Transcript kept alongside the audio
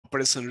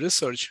operation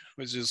research,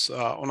 which is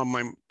one of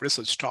my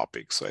research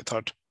topics. So I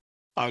thought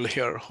I'll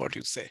hear what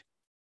you say.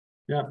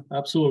 Yeah,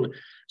 absolutely.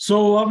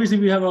 So obviously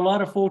we have a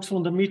lot of folks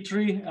from the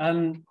MITRE,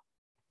 and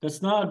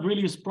that's not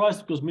really a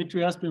surprise because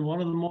MITRE has been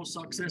one of the most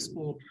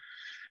successful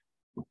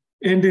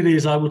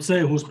entities, I would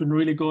say, who's been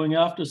really going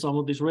after some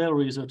of this rail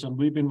research. And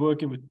we've been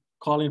working with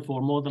Colin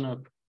for more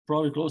than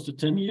probably close to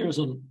 10 years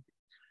on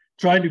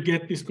trying to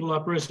get this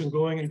collaboration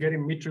going and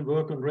getting MITRE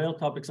work on rail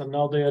topics, and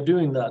now they are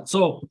doing that.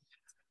 So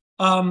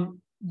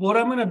what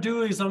I'm going to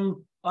do is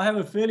I have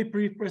a fairly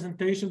brief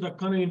presentation that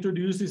kind of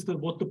introduces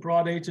what the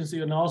broad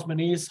agency announcement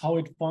is, how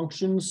it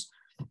functions,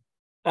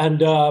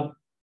 and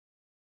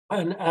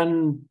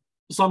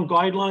some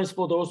guidelines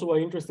for those who are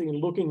interested in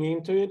looking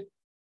into it.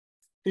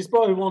 This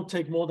probably won't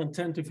take more than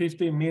 10 to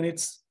 15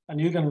 minutes, and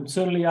you can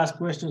certainly ask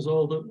questions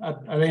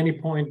at any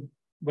point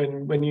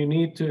when you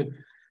need to.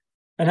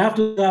 And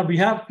after that, we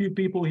have a few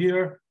people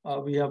here.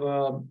 We have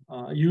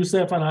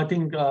Youssef, and I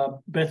think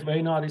Beth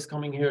Reynard is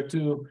coming here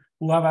too,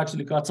 who have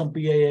actually got some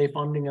BAA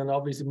funding, and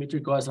obviously MITRE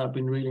guys have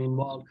been really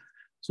involved.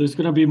 So it's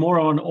going to be more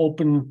of an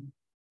open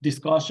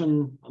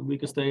discussion, and we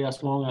can stay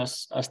as long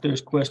as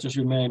there's questions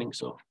remaining.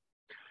 So,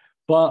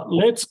 but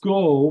let's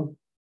go.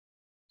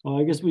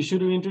 Well, I guess we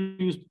should have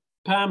introduced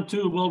Pam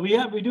too. Well,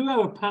 we do have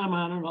a Pam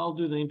Hannon. I'll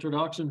do the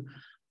introduction,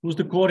 who's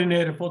the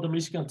coordinator for the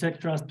Michigan Tech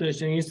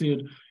Transportation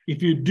Institute.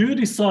 If you do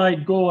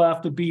decide go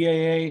after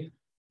BAA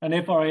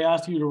and FRA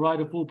asks you to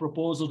write a full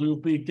proposal,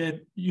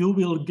 you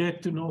will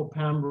get to know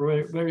Pam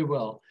very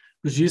well,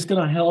 because she's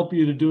going to help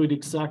you to do it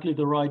exactly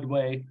the right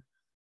way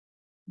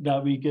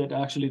that we get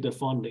actually the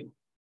funding.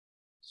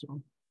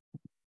 So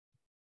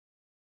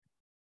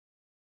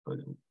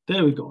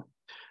there we go.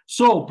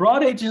 So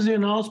broad agency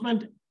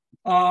announcement.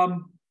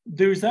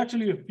 There is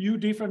actually a few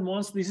different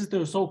ones. This is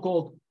the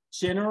so-called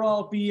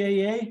general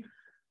BAA,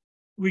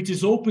 which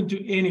is open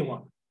to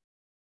anyone.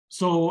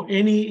 So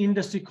any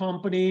industry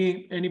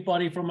company,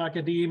 anybody from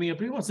academia,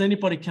 pretty much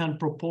anybody can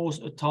propose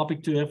a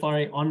topic to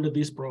FRA under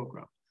this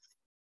program.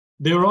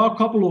 There are a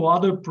couple of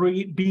other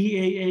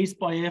BAAs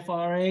by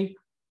FRA.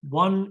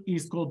 One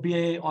is called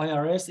BAA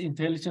IRS,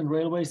 Intelligent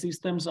Railway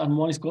Systems, and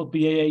one is called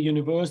BAA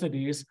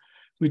Universities,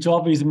 which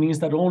obviously means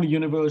that only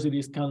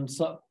universities can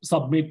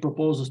submit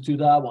proposals to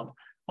that one.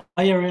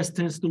 IRS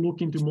tends to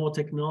look into more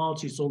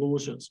technology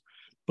solutions,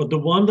 but the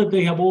one that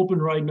they have open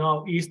right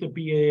now is the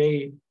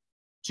BAA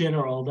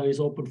General that is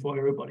open for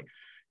everybody.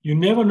 You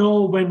never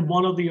know when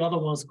one of the other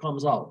ones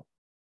comes out.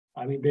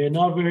 I mean, they're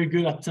not very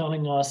good at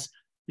telling us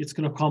it's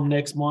going to come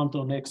next month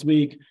or next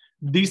week.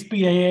 This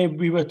BAA,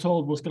 we were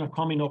told, was going to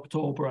come in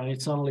October, and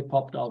it suddenly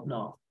popped out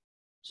now.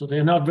 So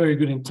they're not very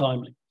good in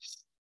timing.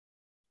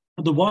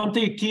 The one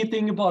key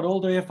thing about all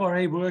the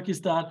FRA work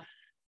is that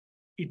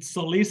it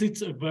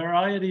solicits a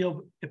variety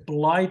of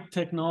applied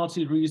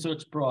technology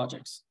research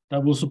projects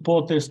that will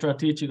support their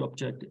strategic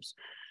objectives.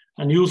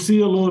 And you'll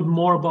see a little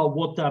more about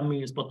what that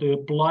means, but the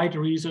applied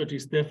research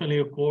is definitely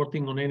a core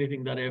thing on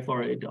anything that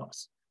FRA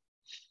does.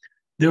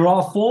 There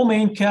are four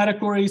main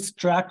categories: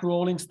 track,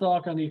 rolling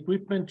stock, and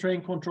equipment,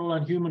 train control,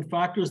 and human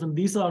factors. And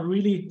these are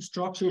really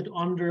structured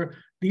under,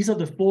 these are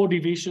the four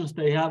divisions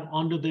they have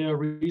under their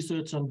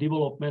research and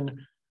development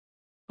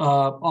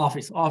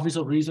Office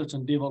of Research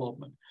and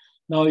Development.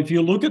 Now, if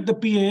you look at the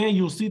BAA,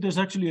 you'll see there's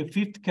actually a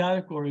fifth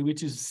category,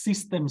 which is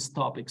systems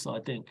topics, I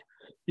think.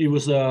 It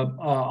was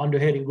under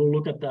heading. We'll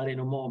look at that in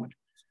a moment.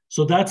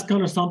 So that's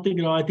kind of something,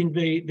 you know, I think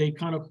they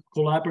kind of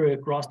collaborate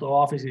across the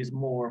offices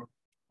more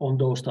on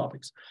those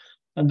topics.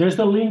 And there's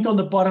the link on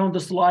the bottom of the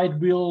slide.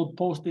 We'll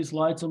post these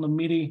slides on the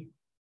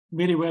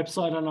MITRE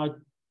website, and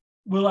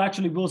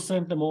we'll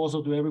send them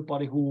also to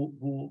everybody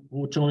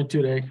who joined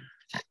today.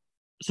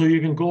 So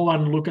you can go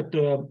and look at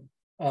the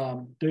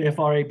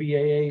FRA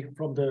BAA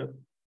from the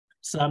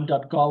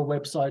sam.gov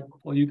website,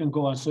 or you can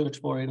go and search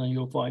for it and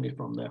you'll find it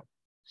from there.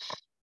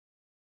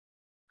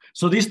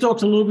 So this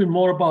talks a little bit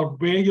more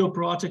about where your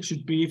project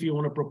should be if you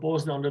want to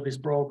propose it under this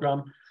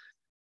program.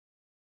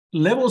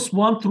 Levels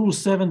 1 through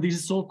 7, these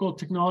are so-called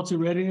technology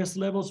readiness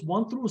levels.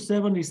 1 through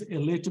 7 is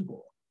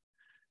eligible.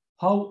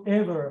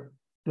 However,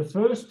 the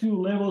first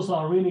two levels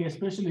are really,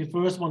 especially the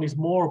first one, is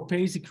more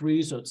basic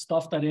research,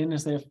 stuff that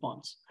NSF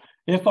funds.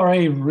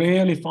 FRA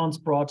rarely funds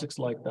projects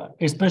like that,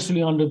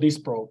 especially under this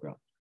program.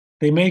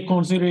 They may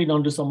consider it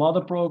under some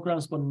other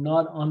programs, but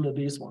not under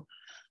this one.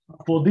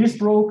 For this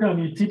program,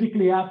 you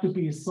typically have to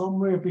be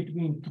somewhere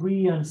between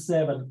 3 and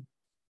 7,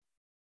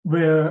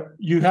 where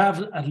you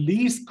have at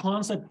least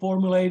concept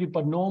formulated,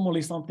 but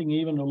normally something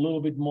even a little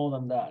bit more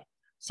than that.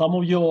 Some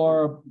of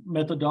your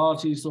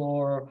methodologies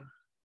or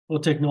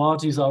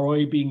technologies are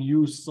already being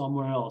used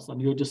somewhere else,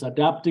 and you're just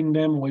adapting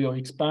them, or you're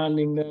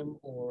expanding them,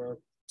 or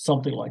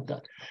something like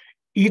that.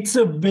 It's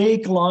a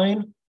vague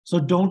line, so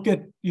don't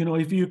get, you know,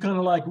 if you're kind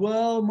of like,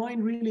 well,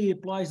 mine really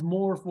applies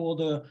more for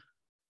the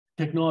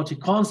technology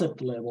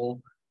concept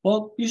level,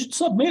 well, you should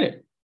submit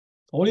it.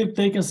 All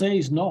they can say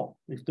is no,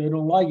 if they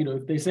don't like it, or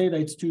if they say that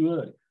it's too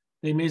early.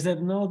 They may say,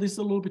 no, this is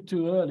a little bit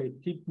too early.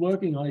 Keep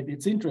working on it.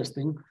 It's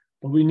interesting,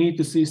 but we need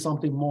to see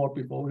something more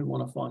before we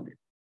want to fund it.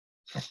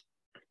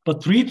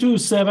 But 3 to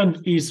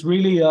 7 is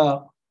really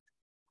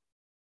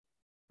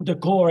the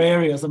core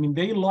areas. I mean,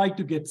 they like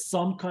to get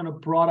some kind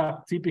of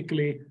product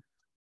typically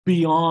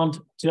beyond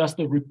just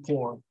a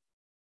report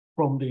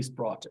from these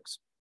projects.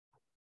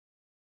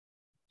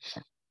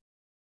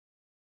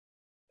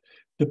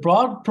 The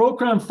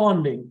program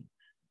funding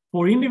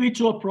for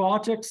individual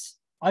projects,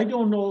 I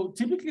don't know,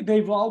 typically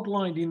they've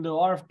outlined in the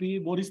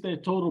RFP what is their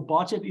total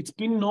budget. It's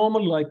been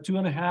normally like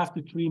 2.5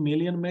 to 3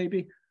 million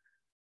maybe,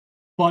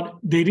 but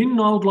they didn't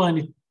outline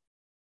it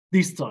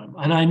this time.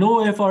 And I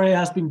know FRA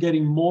has been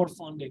getting more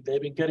funding.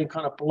 They've been getting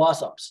kind of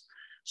plus ups.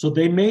 So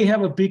they may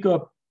have a bigger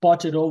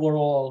budget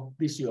overall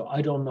this year.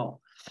 I don't know.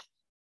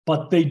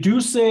 But they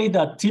do say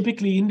that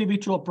typically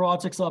individual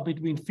projects are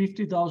between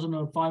 $50,000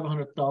 and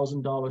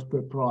 $500,000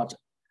 per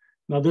project.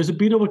 Now, there's a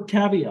bit of a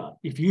caveat.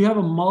 If you have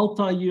a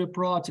multi-year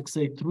project,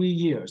 say 3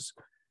 years,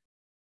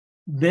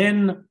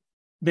 then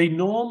they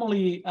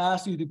normally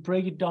ask you to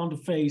break it down to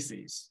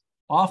phases.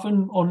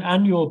 Often on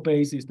annual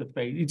basis,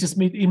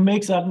 it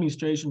makes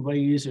administration way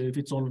easier if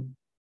it's on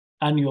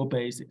annual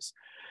basis.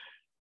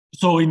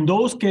 So in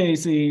those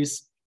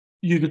cases,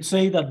 you could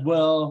say that,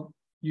 well,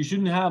 you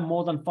shouldn't have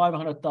more than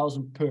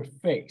 500,000 per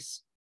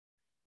phase.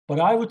 But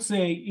I would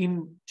say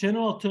in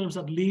general terms,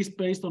 at least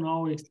based on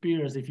our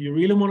experience, if you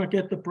really want to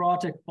get the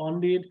project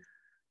funded,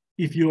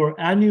 if your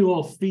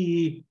annual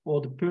fee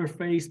or the per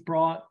phase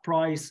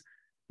price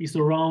is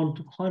around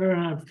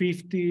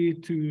 150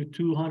 to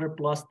 200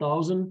 plus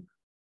thousand,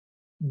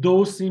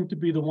 those seem to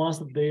be the ones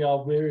that they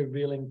are very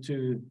willing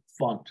to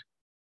fund.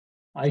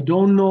 I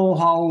don't know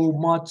how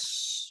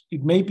much,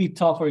 it may be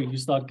tougher if you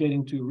start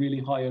getting to really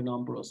higher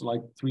numbers,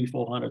 like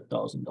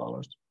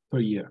 $300,000-400,000 per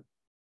year.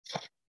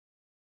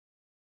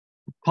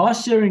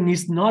 Cost sharing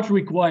is not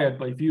required,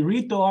 but if you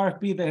read the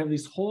RFP, they have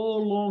this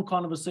whole long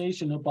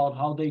conversation about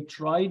how they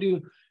try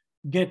to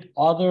get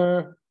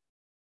other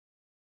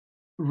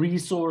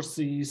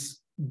resources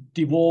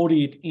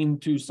devoted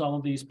into some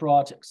of these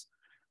projects.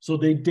 So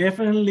they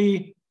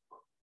literally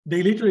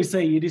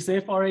say it is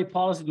FRA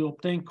policy to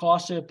obtain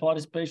cost share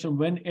participation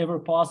whenever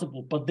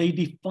possible, but they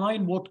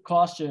define what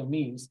cost share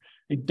means.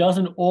 It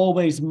doesn't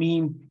always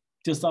mean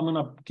just I'm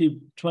gonna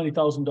keep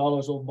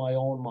 $20,000 of my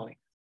own money.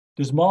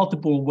 There's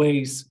multiple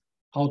ways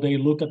how they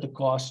look at the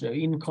cost share,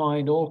 in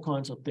kind, all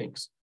kinds of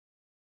things.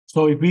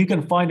 So if we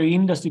can find an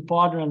industry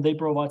partner and they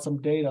provide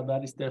some data,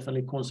 that is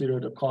definitely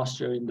considered a cost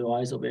share in the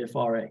eyes of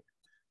FRA.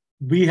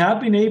 We have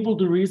been able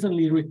to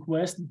recently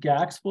request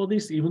GACs for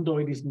this, even though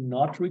it is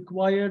not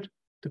required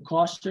to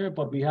cost share,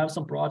 but we have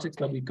some projects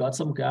that we got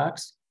some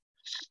GACs.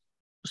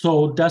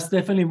 So that's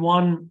definitely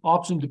one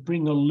option to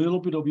bring a little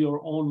bit of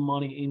your own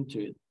money into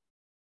it.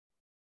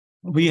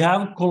 We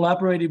have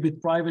collaborated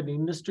with private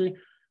industry.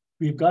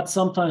 We've got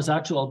sometimes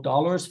actual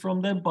dollars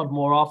from them, but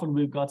more often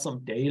we've got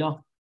some data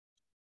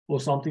or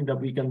something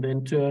that we can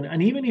then turn.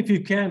 And even if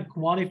you can't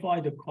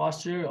quantify the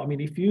cost share, I mean,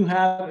 if you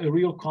have a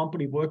real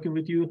company working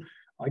with you,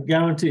 I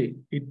guarantee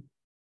it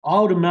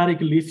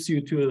automatically lifts you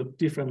to a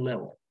different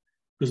level,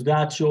 because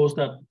that shows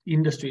that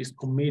industry is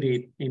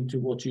committed into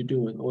what you're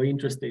doing or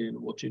interested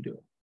in what you're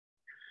doing.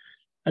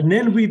 And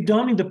then we've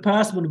done in the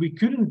past when we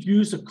couldn't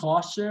use a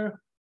cost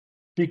share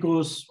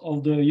because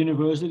of the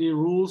university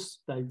rules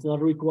that it's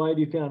not required,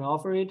 you can't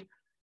offer it.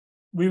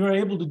 We were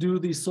able to do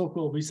this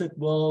so-called, we said,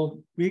 well,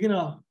 we're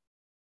gonna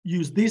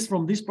use this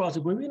from this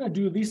project, we're gonna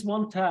do this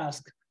one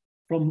task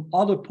from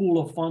other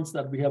pool of funds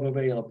that we have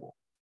available.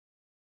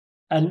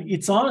 And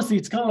it's honestly,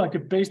 it's kind of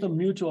like based on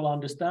mutual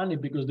understanding,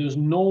 because there's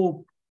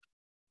no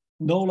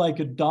like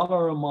a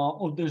dollar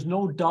amount, or there's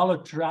no dollar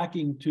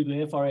tracking to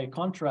the FRA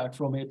contract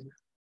from it.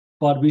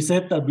 But we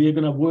said that we're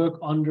going to work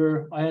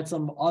under, I had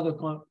some other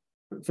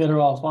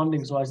federal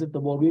funding. So I said that,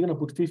 well, we're going to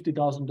put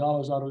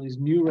 $50,000 out of this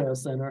new rail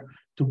center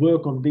to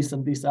work on this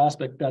and this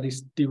aspect that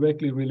is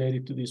directly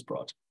related to this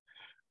project.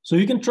 So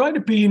you can try to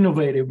be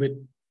innovative with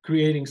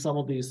creating some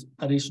of these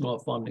additional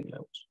funding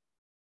levels.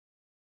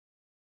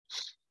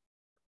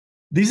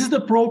 This is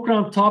the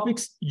program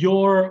topics.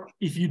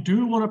 If you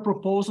do want to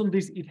propose on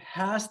this, it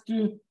has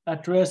to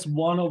address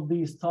one of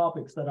these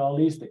topics that are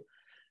listed.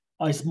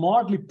 I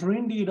smartly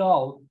printed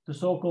out the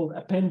so-called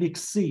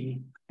Appendix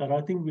C that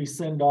I think we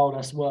send out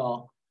as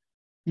well.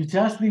 It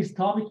has these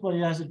topics, but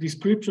it has a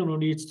description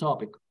on each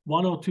topic,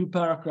 1 or 2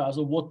 paragraphs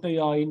of what they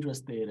are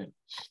interested in.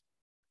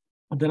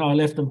 And then I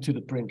left them to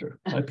the printer.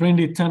 I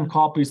printed 10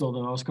 copies of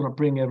them. I was going to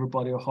bring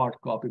everybody a hard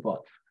copy,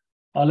 but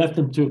I left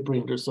them to a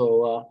printer.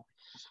 So,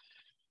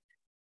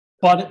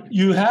 but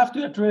you have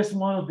to address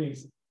one of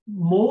these.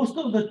 Most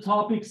of the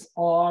topics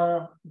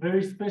are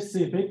very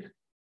specific.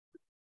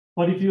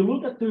 But if you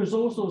look at, there's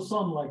also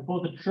some, like for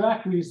the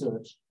track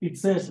research, it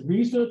says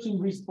research in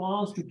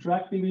response to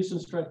track division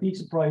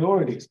strategic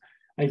priorities.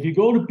 And if you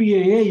go to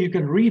BAA, you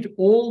can read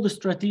all the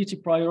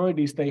strategic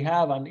priorities they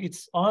have, and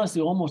it's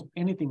honestly almost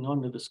anything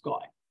under the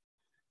sky.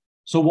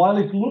 So while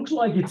it looks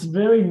like it's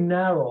very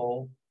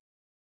narrow,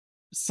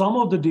 some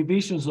of the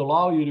divisions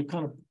allow you to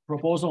kind of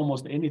propose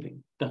almost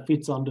anything that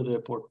fits under their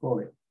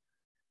portfolio.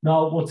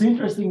 Now, what's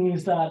interesting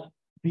is that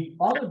The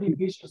other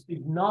divisions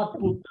did not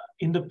put that.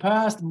 In the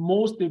past,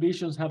 most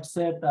divisions have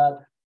said that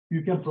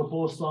you can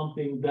propose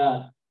something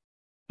that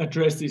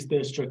addresses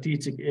their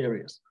strategic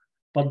areas.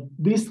 But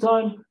this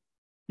time,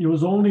 it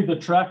was only the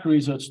track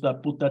research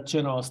that put that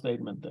general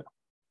statement there.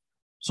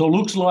 So it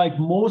looks like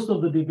most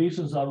of the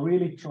divisions are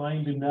really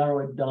trying to narrow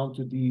it down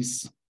to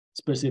these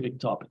specific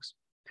topics.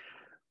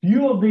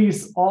 Few of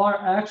these are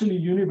actually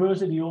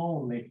university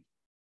only.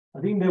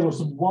 I think there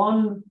was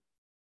one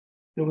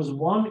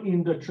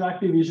in the track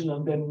division,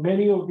 and then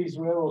many of these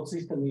railroad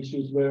system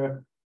issues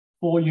were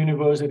for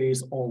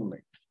universities only.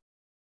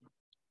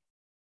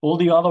 All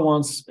the other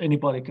ones,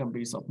 anybody can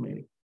be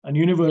submitting. And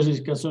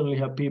universities can certainly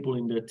have people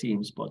in their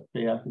teams, but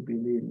they have to be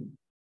leading.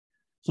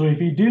 So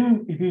if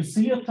you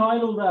see a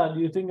title that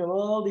you think,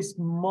 oh, this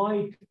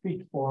might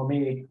fit for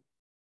me,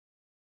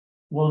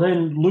 well,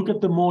 then look at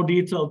the more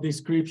detailed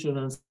description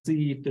and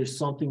see if there's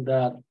something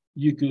that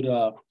you could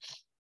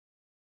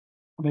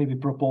maybe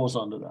propose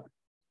under that.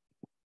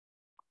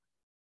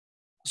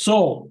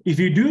 So if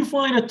you do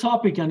find a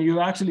topic and you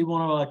actually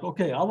want to like,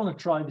 okay, I want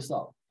to try this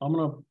out. I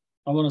want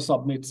to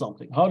submit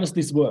something. How does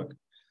this work?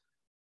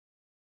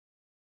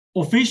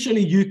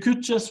 Officially, you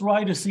could just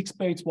write a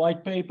 6-page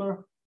white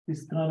paper.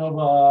 This kind of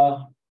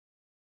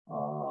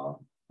I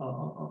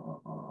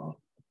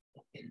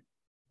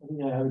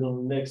think I have it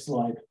on the next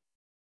slide.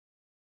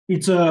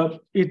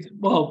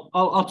 Well,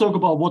 I'll talk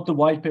about what the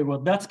white paper.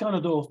 That's kind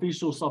of the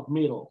official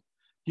submittal.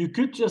 You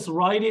could just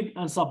write it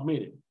and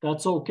submit it.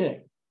 That's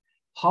okay.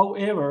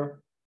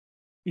 However,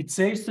 it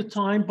saves the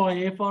time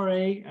by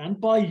FRA and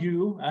by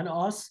you and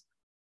us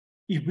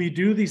if we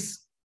do this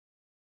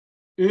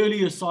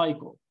earlier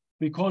cycle.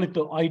 We call it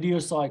the idea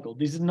cycle.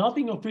 This is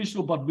nothing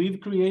official, but we've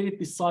created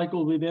this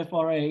cycle with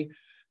FRA.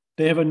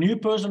 They have a new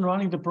person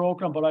running the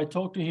program, but I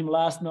talked to him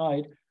last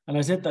night and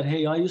I said that,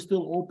 hey, are you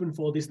still open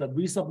for this? That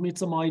we submit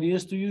some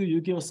ideas to you, you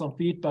give us some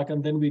feedback,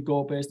 and then we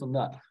go based on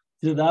that.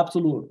 He said,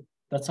 absolutely.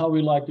 That's how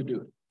we like to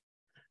do it.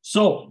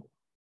 So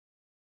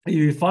if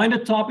you find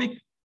a topic,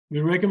 we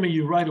recommend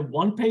you write a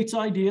 1-page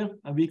idea,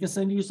 and we can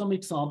send you some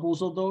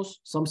examples of those,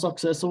 some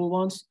successful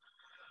ones.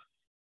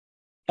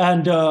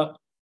 And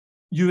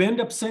you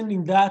end up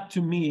sending that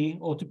to me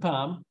or to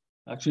Pam,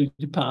 actually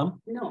to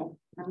Pam. No,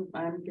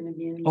 I'm going to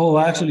be in. Oh,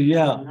 actually,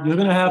 yeah, you're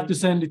going to have to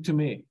send it to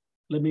me.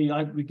 We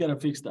got to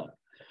fix that.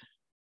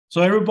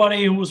 So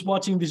everybody who was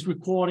watching this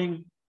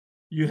recording,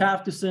 you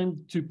have to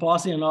send to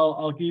Pasi, and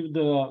I'll give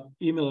the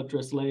email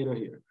address later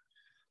here.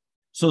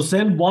 So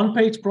send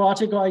 1-page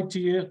project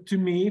idea to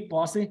me,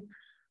 Pasi,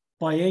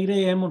 by 8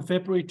 a.m. on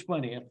February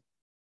 20th.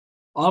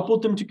 I'll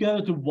put them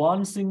together to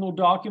one single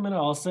document,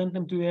 and I'll send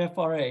them to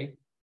FRA.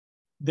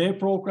 Their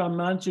program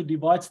manager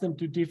divides them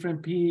to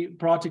different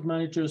project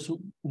managers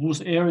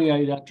whose area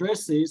it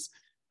addresses,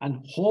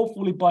 and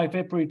hopefully by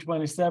February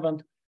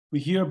 27th, we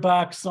hear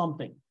back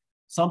something.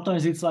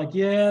 Sometimes it's like,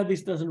 yeah,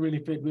 this doesn't really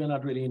fit. We're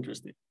not really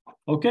interested.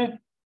 Okay,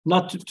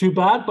 not too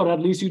bad, but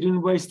at least you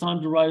didn't waste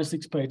time to write a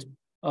 6-page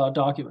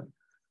document.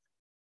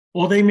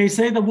 Or they may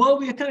say that, well,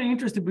 we're kind of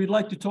interested. We'd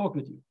like to talk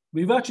with you.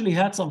 We've actually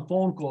had some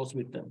phone calls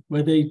with them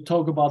where they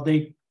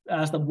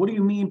ask them, what do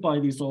you mean by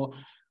this? Or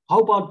how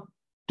about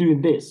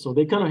doing this? So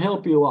they kind of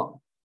help you out.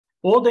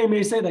 Or they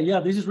may say that, yeah,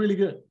 this is really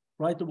good.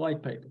 Write the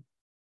white paper.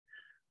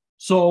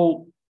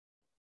 So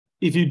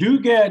if you do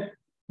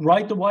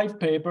write the white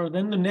paper,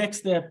 then the next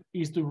step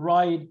is to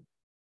write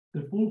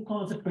the full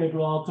concept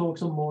paper. I'll talk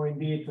some more in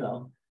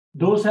detail.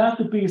 Those have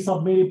to be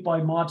submitted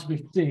by March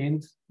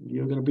 15th.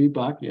 You're going to be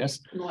back, yes?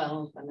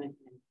 Well,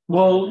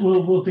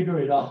 we'll figure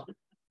it out.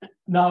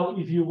 Now,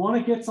 if you want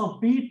to get some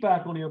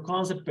feedback on your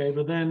concept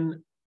paper,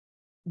 then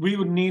we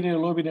would need it a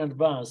little bit in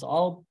advance.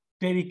 I'll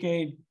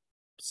dedicate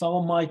some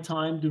of my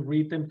time to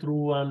read them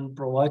through and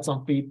provide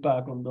some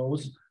feedback on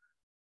those.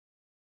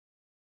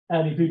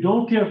 And if you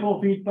don't care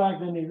for feedback,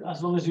 then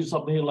as long as you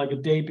submit it like a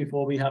day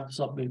before we have to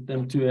submit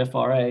them to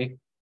FRA,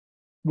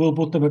 we'll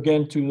put them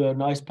again to a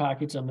nice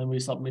package, and then we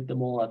submit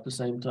them all at the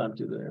same time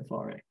to the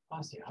FRA.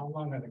 Pasi, how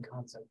long are the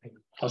concept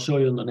papers? I'll show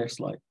you on the next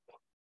slide.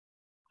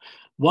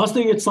 Once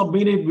they get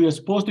submitted, we are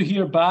supposed to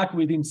hear back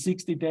within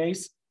 60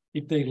 days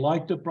if they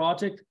like the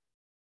project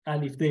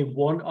and if they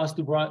want us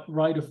to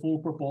write a full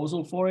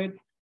proposal for it.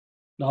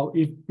 Now,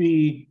 if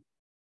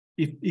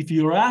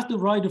you're asked to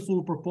write a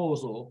full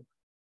proposal,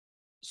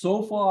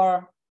 so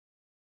far,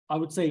 I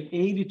would say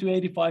 80 to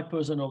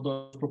 85% of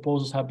those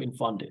proposals have been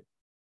funded.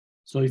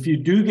 So if you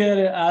do get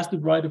asked to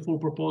write a full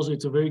proposal,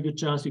 it's a very good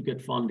chance you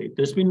get funded.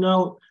 There's been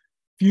now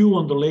few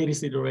on the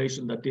latest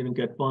iteration that didn't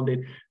get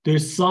funded.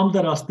 There's some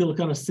that are still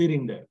kind of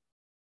sitting there.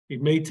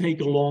 It may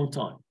take a long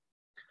time.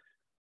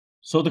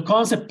 So the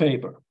concept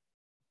paper.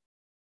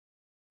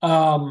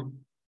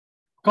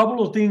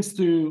 Couple of things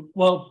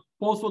both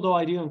for the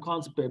idea and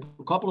concept paper,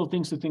 a couple of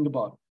things to think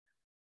about.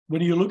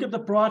 When you look at the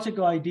project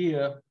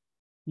idea,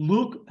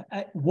 look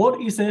at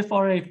what is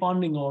FRA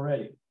funding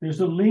already. There's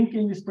a link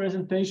in this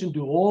presentation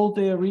to all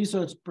their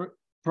research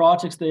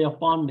projects they are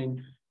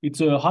funding. It's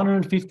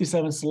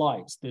 157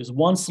 slides. There's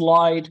one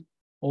slide,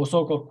 or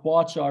so-called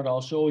quad chart,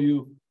 I'll show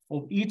you,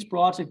 of each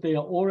project they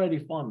are already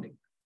funding.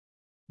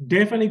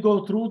 definitely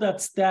go through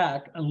that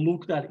stack and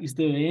look at, is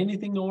there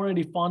anything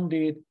already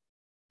funded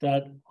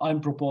that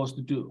I'm proposed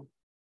to do?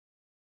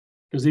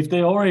 Because if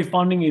they're already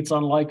funding, it's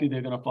unlikely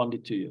they're going to fund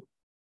it to you.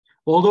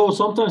 Although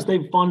sometimes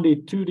they've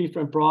funded two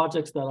different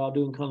projects that are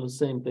doing kind of the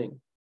same thing.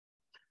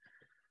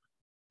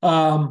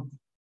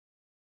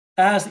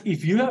 As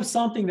if you have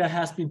something that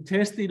has been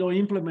tested or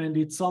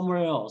implemented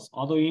somewhere else,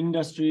 other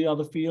industry,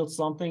 other fields,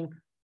 something,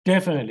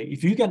 definitely.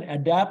 If you can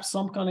adapt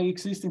some kind of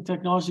existing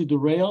technology to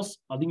Rails,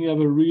 I think you have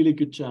a really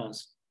good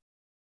chance.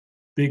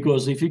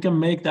 Because if you can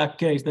make that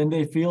case, then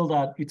they feel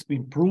that it's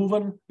been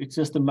proven. It's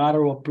just a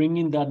matter of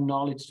bringing that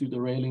knowledge to the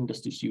rail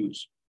industry's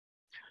use.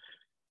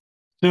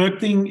 Third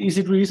thing, is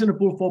it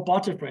reasonable for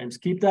budget frames?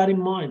 Keep that in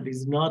mind.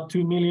 It's not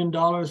 $2 million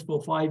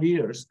for 5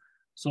 years.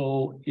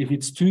 So if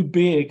it's too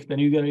big, then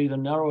you got to either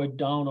narrow it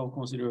down or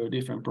consider a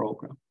different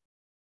program.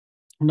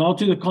 Now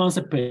to the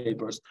concept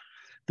papers.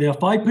 They are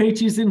 5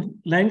 pages in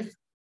length,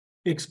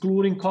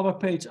 excluding cover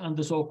page and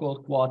the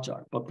so-called quad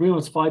chart, but pretty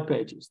much 5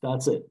 pages.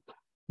 That's it.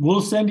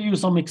 We'll send you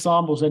some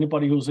examples,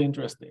 anybody who's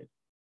interested.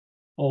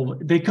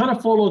 They kind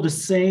of follow the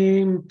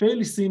same,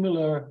 fairly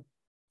similar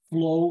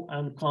flow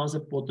and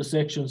concept, what the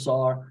sections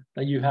are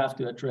that you have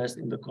to address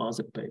in the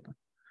concept paper.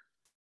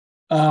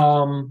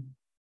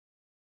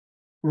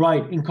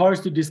 Right,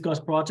 encouraged to discuss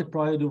project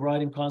prior to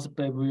writing concept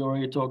paper. We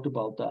already talked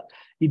about that.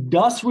 It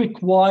does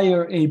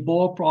require a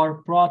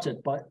ballpark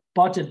project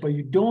budget, but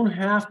you don't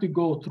have to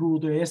go through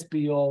the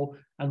SPO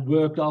and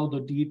work out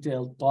the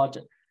detailed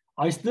budget.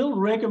 I still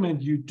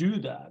recommend you do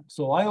that.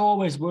 So I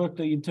always work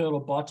the internal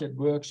budget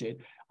worksheet.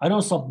 I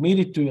don't submit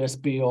it to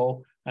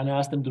SPO and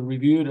ask them to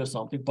review it or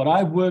something, but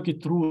I work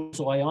it through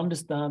so I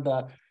understand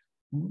that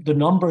the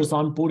numbers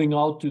I'm putting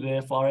out to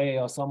the FRA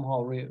are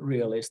somehow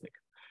realistic.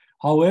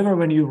 However,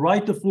 when you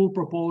write the full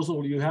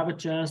proposal, you have a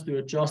chance to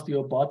adjust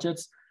your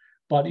budgets.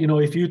 But you know,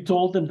 if you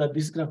told them that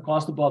this is going to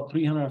cost about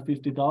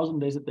 $350,000,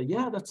 they said,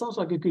 yeah, that sounds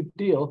like a good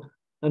deal.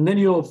 And then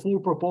your full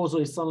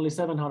proposal is suddenly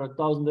 $700,000.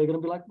 They're going to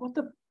be like,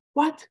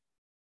 what?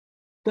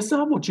 That's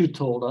not what you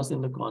told us in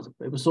the concept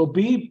paper. So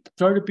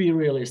try to be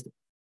realistic.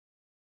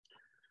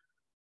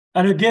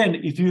 And again,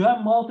 if you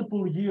have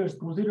multiple years,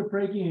 consider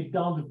breaking it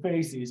down to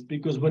phases,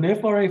 because when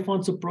FRA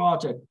funds a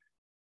project,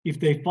 if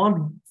they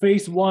fund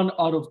phase 1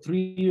 out of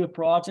 3-year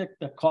project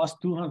that costs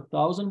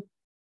 $200,000,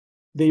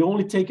 they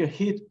only take a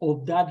hit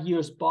of that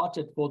year's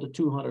budget for the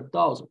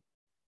 $200,000.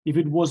 If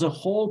it was a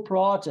whole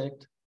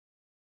project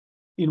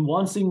in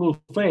one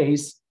single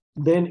phase,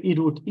 then it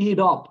would eat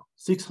up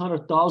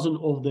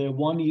 $600,000 of their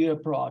 1-year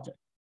project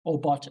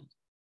or budget,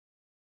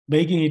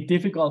 making it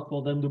difficult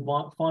for them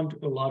to fund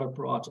a lot of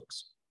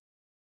projects.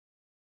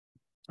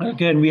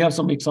 Again, we have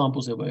some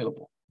examples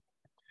available.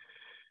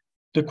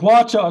 The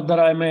quad chart that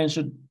I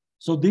mentioned,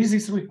 so this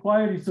is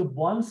required. It's a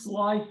 1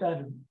 slide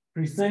that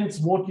presents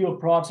what your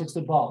project's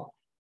about.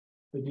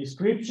 The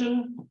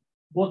description,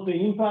 what the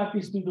impact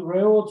is to the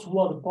railroads, who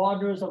are the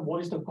partners, and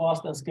what is the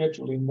cost and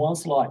schedule in 1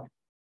 slide.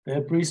 They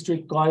have pretty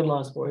strict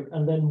guidelines for it.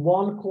 And then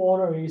 1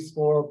 corner is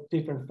for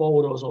different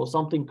photos or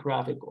something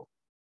graphical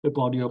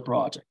about your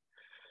project.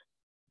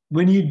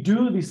 When you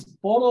do this,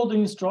 follow the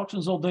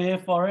instructions of the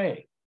FRA.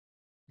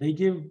 They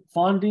give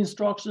fund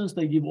instructions.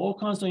 They give all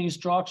kinds of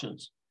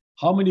instructions.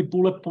 How many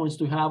bullet points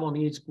to have on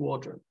each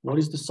quarter? What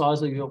is the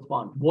size of your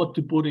fund? What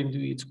to put into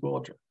each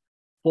quarter?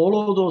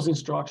 Follow those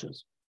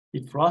instructions.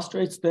 It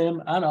frustrates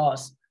them and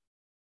us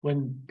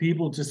when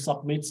people just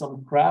submit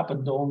some crap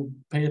and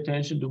don't pay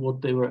attention to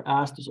what they were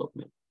asked to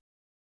submit.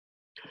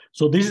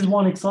 So this is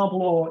one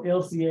example of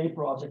LCA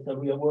project that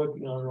we are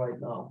working on right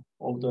now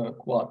of the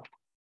quad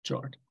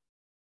chart.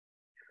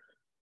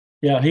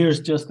 Yeah, here's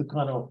just the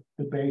kind of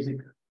the basic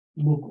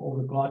look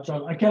of the quad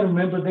chart. I can't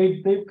remember,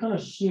 they've kind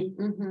of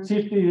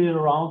shifted it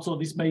around, so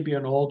this may be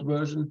an old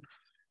version,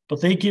 but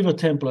they give a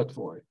template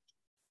for it.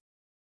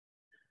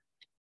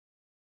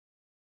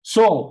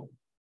 So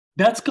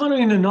that's kind of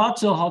in a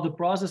nutshell how the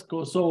process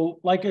goes. So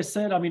like I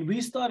said, I mean,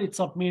 we started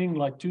submitting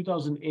like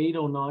 2008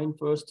 or 9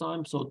 first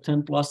time, so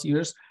 10 plus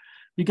years.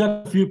 We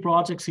got a few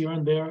projects here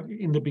and there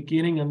in the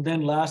beginning, and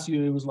then last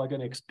year it was like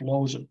an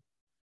explosion.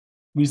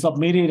 We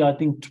submitted, I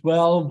think,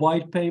 12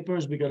 white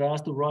papers. We got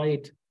asked to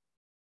write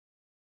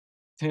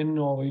 10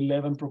 or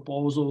 11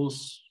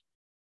 proposals.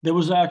 There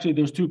was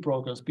 2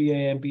 programs,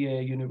 BAA and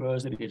BAA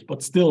universities,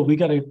 but still we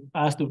got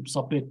asked to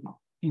submit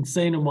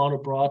insane amount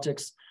of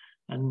projects,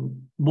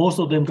 and most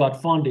of them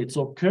got funded.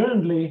 So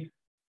currently,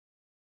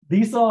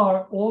 these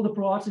are all the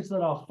projects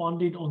that are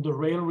funded on the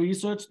rail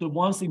research. The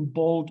ones in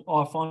bold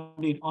are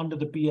funded under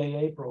the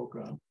BAA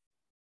program.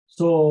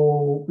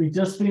 So we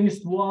just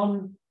finished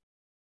one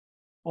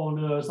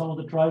on some of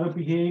the driver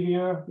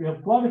behavior. We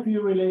have quite a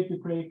few related to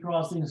grade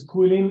crossings.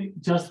 Quilin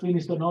just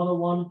finished another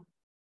one.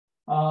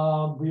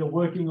 We are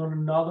working on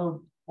another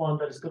one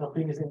that is going to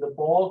finish in the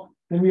fall.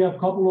 Then we have a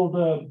couple of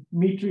the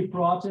metric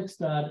projects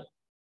that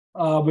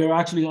we're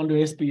actually under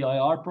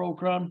SBIR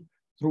program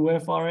through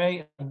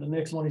FRA, and the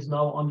next one is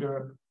now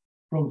under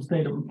from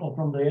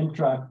the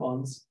MTRAC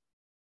funds.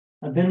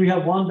 And then we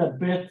have one that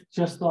Beth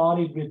just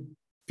started with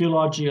Phil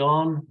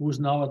Argian, who's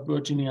now at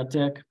Virginia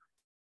Tech.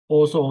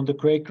 also on the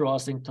grade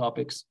crossing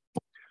topics.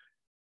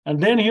 And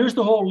then here's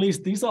the whole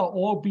list. These are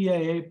all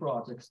BAA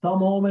projects.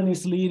 Tom Omen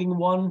is leading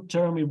one.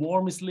 Jeremy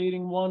Worm is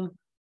leading one.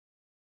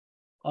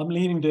 I'm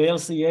leading the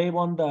LCA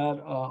one that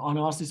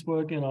Anas is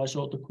working. I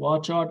showed the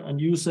quad chart. And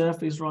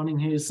Youssef is running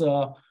his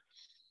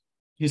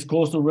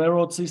coastal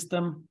railroad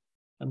system.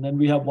 And then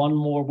we have one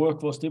more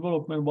workforce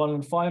development one.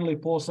 And finally,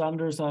 Paul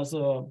Sanders has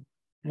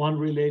one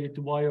related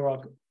to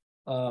WIRAC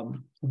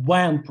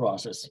WAN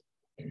process.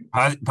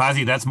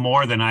 Pasi, that's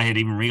more than I had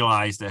even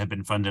realized that had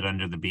been funded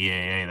under the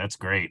BAA. That's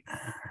great.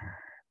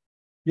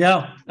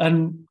 Yeah,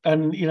 and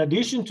in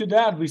addition to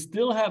that, we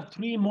still have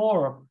 3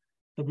 more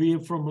that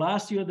we from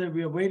last year that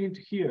we are waiting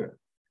to hear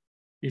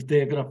if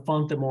they're going to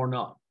fund them or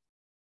not.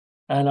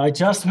 And I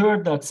just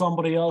heard that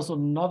somebody else on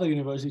another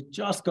university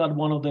just got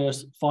one of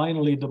theirs.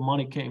 Finally, the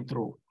money came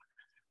through.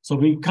 So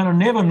we kind of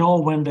never know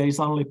when they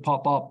suddenly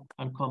pop up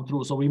and come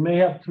through. So we may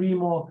have 3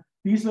 more.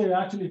 These are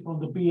actually from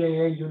the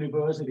BAA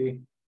University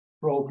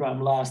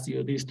program last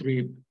year, these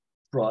 3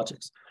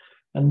 projects.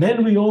 And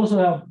then we also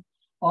have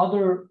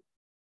other,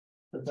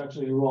 that's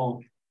actually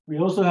wrong. We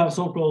also have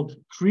so-called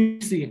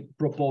CRISI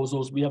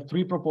proposals. We have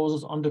 3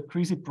 proposals on the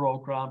CRISI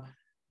program,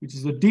 which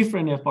is a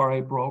different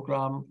FRA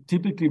program,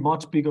 typically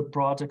much bigger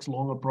projects,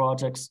 longer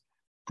projects,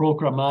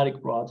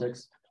 programmatic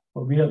projects.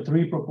 But we have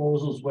 3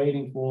 proposals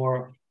waiting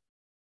for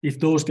if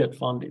those get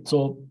funded.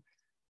 So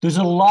there's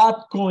a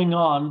lot going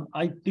on.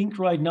 I think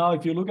right now,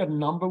 if you look at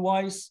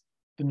number-wise,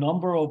 the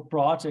number of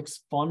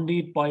projects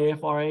funded by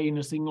FRA in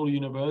a single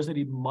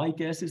university, my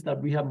guess is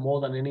that we have more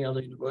than any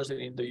other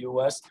university in the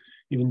US,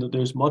 even though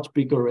there's much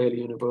bigger rail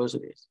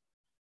universities.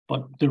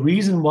 But the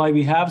reason why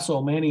we have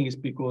so many is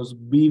because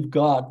we've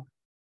got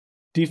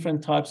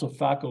different types of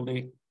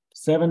faculty,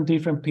 7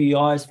 different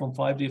PIs from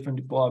 5 different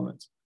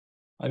departments.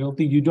 I don't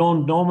think you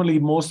don't normally,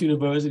 most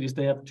universities,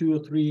 they have 2 or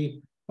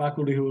 3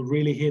 faculty who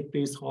really hit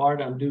this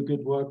hard and do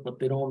good work, but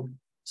they don't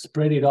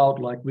spread it out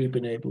like we've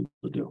been able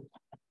to do.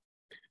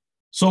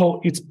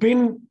 So it's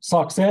been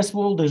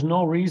successful. There's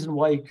no reason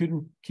why it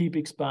couldn't keep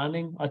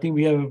expanding. I think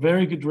we have a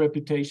very good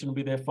reputation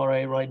with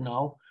FRA right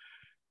now.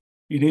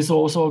 It is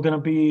also going to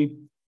be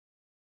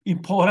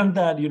important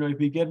that, you know, if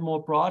we get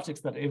more projects,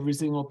 that every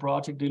single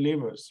project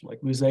delivers. Like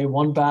we say,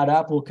 one bad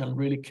apple can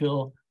really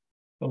kill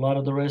a lot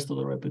of the rest of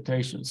the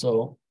reputation.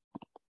 So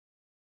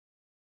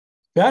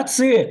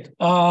that's it.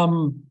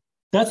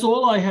 That's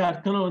all I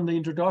had kind of in the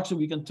introduction.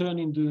 We can turn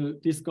into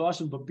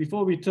discussion, but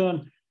before we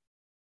turn,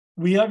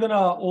 we are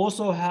gonna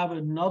also have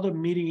another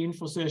meeting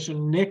info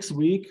session next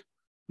week.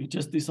 We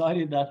just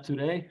decided that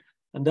today,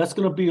 and that's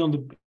gonna be on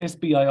the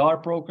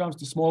SBIR programs,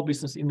 the Small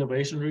Business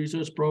Innovation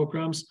Research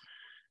programs.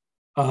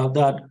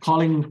 That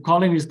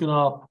Colin is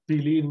gonna be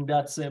leading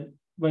that same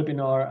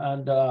webinar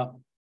and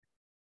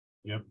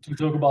to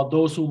talk about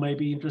those who may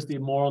be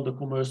interested more on the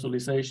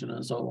commercialization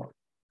and so on.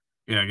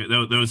 Yeah,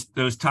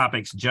 those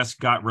topics just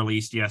got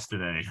released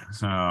yesterday,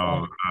 so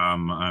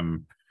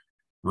I'm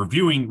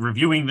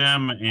reviewing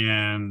them,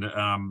 and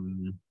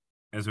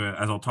as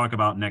I'll talk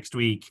about next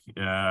week,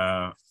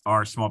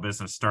 our small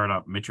business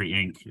startup Mitri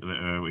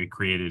Inc. We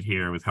created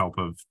here with help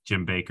of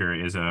Jim Baker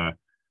is a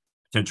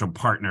potential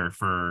partner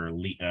for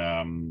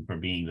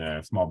being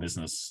the small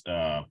business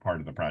part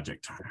of the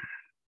project.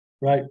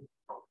 Right.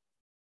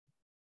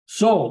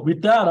 So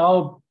with that,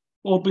 I'll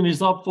open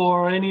this up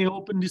for any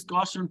open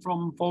discussion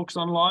from folks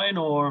online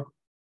or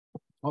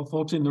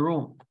folks in the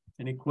room.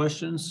 Any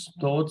questions,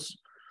 thoughts,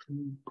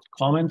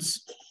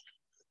 comments?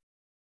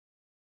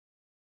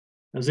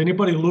 Has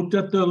anybody looked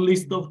at the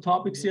list of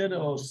topics yet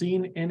or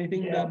seen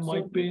anything that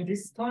might be?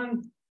 This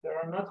time, there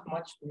are not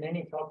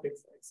many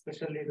topics,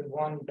 especially the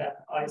one that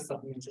I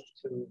submitted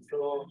to.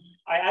 So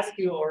I asked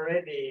you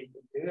already,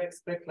 do you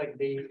expect like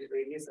they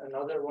release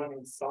another one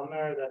in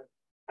summer that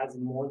has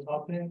more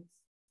topics?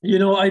 You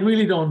know, I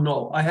really don't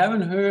know. I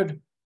haven't heard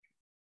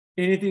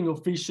anything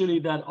officially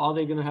that are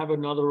they going to have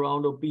another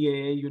round of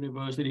BAA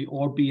University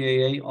or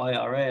BAA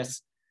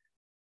IRS.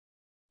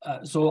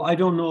 So I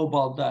don't know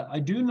about that. I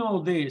do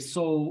know this.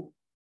 So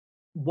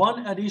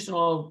one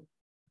additional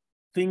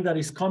thing that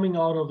is coming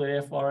out of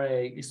the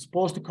FRA is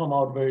supposed to come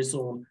out very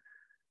soon.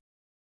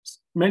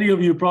 Many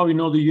of you probably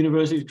know the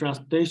University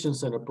Transportation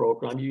Center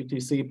program,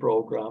 UTC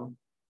program,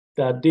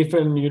 that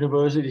different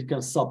universities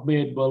can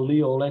submit. Well,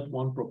 Leo led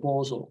one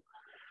proposal.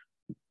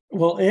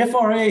 Well,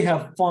 FRA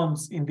have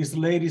funds in this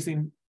latest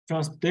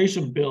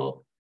transportation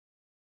bill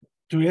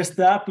to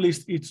establish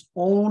its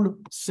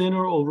own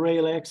Center of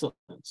Rail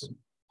Excellence.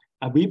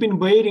 And we've been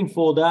waiting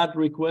for that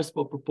request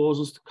for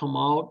proposals to come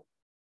out.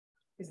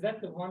 Is that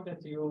the one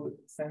that you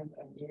sent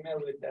an email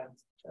with that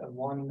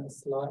one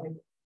slide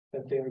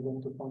that they are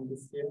going to fund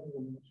this year?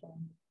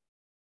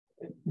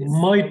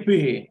 Might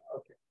be.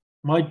 Okay.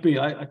 Might be.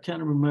 I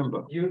can't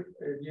remember. You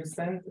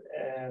sent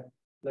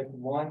like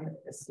one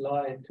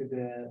slide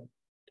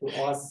to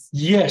us.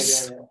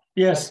 Yes.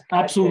 Yes.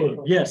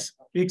 Absolutely. Yes.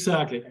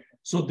 Exactly.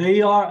 So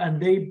they are,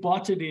 and they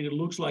budgeted. It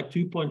looks like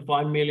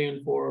 2.5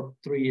 million for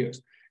 3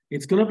 years.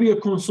 It's going to be a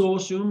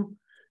consortium.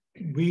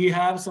 We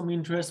have some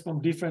interest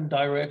from different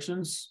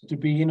directions to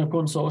be in a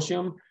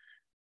consortium.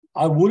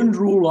 I wouldn't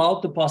rule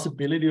out the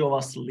possibility of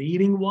us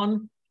leading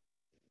one.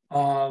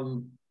 But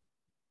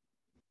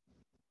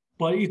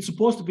it's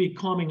supposed to be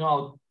coming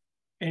out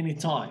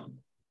anytime.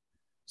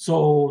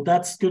 So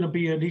that's going to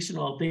be an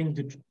additional thing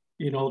to,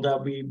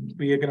 that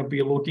we are going to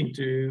be looking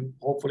to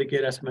hopefully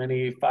get as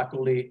many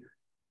faculty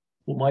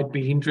who might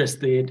be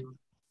interested.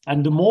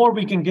 And the more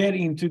we can get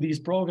into these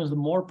programs, the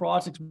more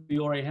projects we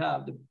already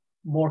have, the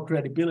more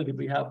credibility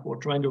we have for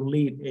trying to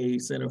lead a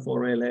Center for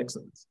Rail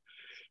Excellence.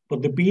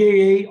 But the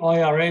BAA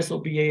IRS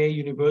or BAA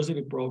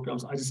university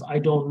programs, I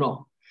don't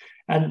know.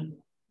 And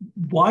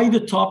why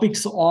the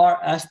topics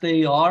are as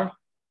they are,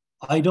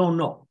 I don't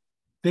know.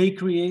 They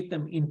create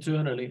them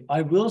internally.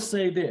 I will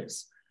say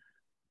this.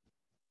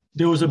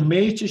 There was a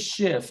major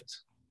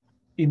shift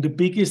in the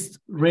biggest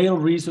rail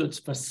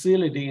research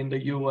facility in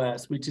the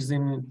US, which is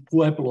in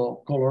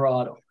Pueblo,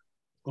 Colorado,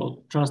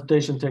 called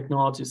Transportation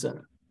Technology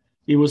Center.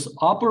 It was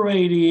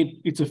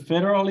operated, it's a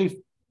federally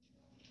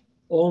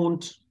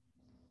owned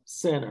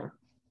center,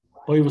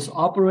 but it was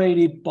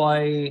operated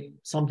by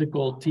something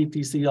called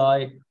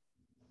TTCI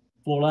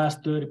for the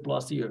last 30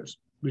 plus years,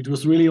 which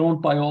was really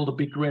owned by all the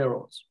big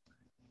railroads.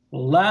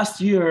 Well, last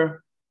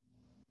year,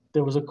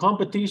 there was a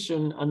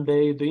competition and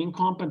the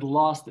incumbent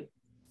lost it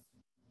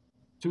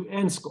to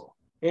ENSCO.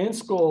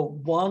 ENSCO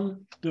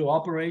won the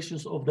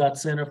operations of that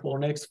center for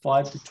the next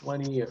 5 to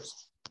 20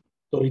 years.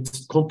 So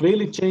it's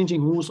completely changing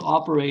who's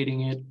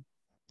operating it.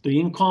 The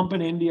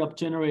incumbent ended up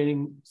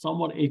generating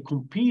somewhat a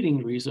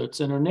competing research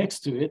center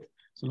next to it.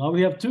 So now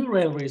we have 2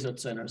 rail research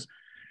centers.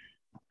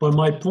 But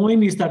my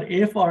point is that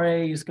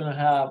FRA is going to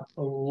have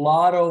a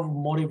lot of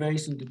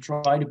motivation to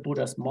try to put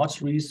as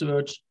much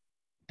research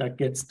that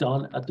gets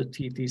done at the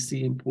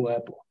TTC in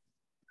Pueblo.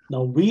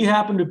 Now, we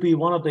happen to be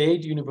one of the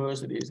 8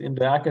 universities in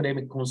the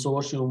academic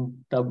consortium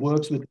that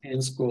works with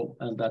ENSCO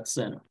and that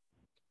center.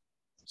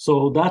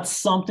 So that's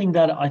something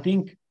that I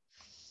think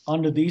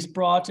under these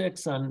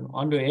projects and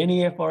under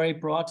any FRA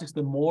projects,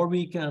 the more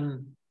we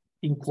can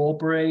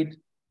incorporate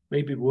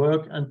maybe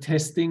work and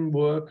testing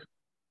work,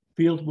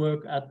 field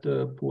work at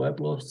the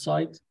Pueblo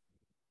site,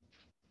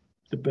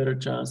 the better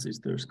chances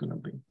there's going to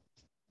be.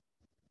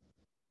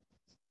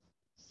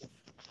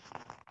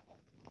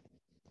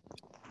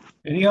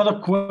 Any other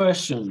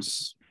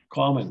questions,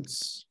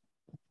 comments?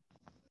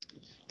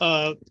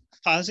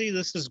 Pasi,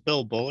 this is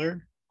Bill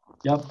Buller.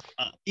 Yep.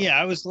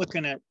 Yeah, I was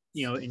looking at,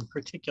 in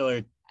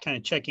particular, kind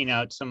of checking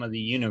out some of the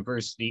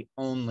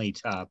university-only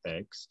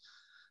topics.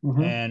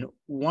 Mm-hmm. And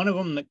one of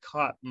them that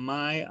caught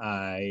my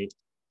eye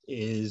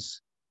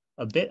is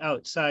a bit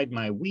outside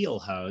my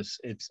wheelhouse.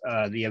 It's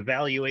the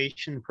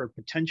evaluation for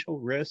potential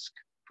risk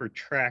for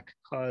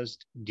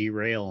track-caused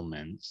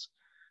derailments.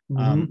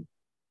 Mm-hmm.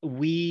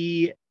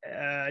 We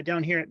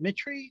down here at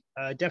MITRE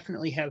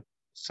definitely have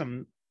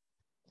some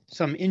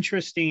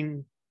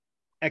interesting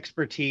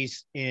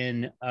expertise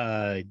in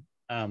some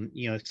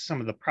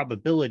of the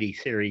probability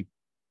theory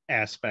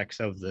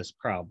aspects of this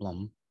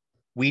problem.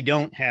 We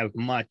don't have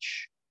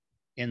much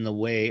in the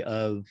way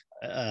of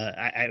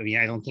I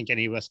don't think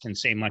any of us can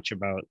say much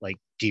about like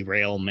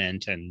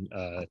derailment and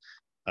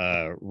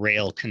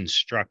rail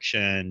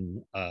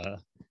construction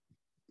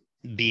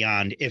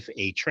beyond if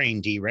a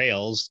train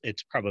derails,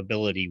 its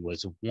probability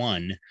was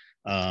 1.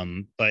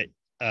 But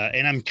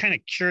and I'm kind of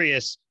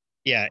curious,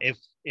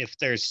 if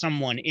there's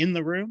someone in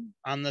the room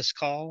on this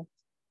call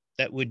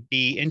that would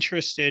be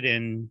interested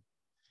in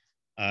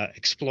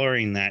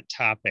exploring that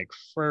topic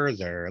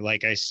further.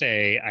 Like I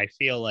say, I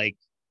feel like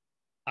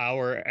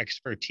our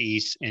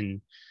expertise in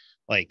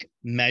like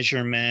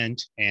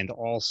measurement and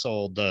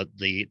also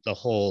the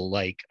whole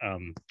like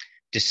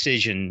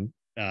decision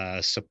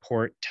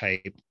support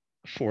type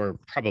for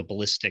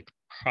probabilistic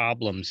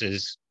problems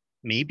is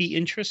maybe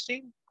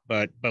interesting,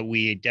 but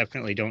we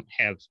definitely don't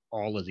have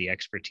all of the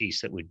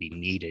expertise that would be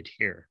needed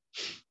here.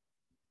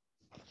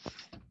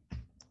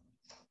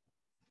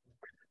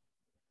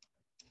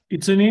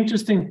 It's an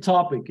interesting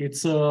topic.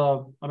 It's I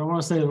don't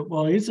want to say,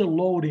 well, it's a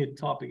loaded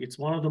topic. It's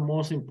one of the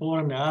most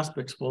important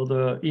aspects for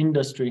the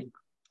industry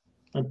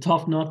and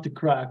tough nut to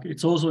crack.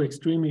 It's also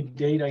extremely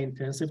data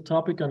intensive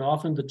topic. And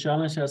often the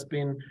challenge has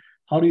been,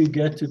 how do you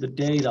get to the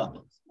data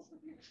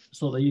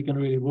so that you can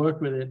really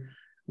work with it?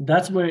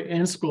 That's where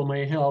ENSCO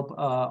may help.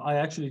 I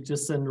actually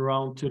just sent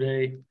around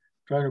today,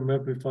 trying to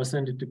remember if I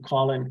sent it to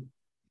Colin,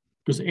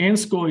 because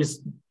ENSCO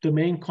is the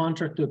main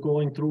contractor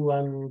going through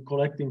and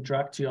collecting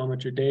track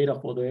geometry data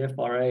for the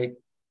FRA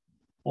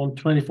on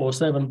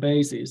 24/7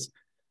 basis.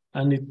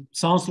 And it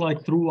sounds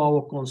like through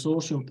our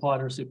consortium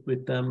partnership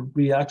with them,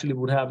 we actually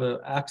would have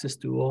access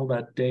to all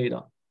that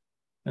data.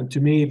 And to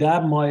me,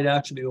 that might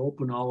actually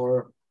open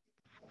our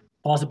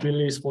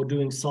possibilities for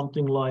doing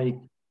something like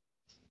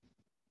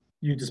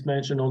you just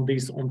mentioned on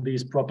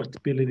these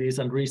probabilities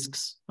and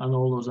risks and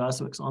all those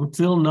aspects.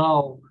 Until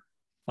now,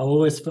 I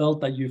always felt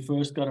that you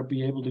first got to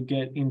be able to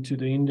get into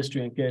the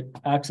industry and get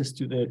access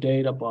to their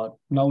data, but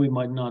now we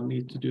might not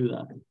need to do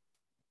that.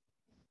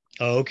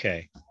 Oh,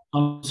 okay.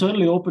 I'm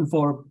certainly open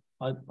for,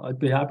 I'd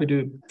be happy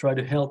to try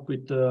to help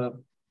with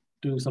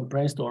doing some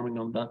brainstorming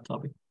on that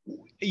topic.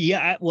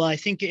 Yeah, well, I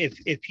think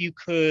if you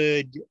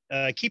could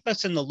keep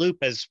us in the loop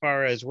as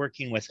far as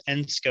working with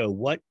ENSCO,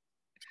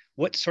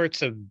 what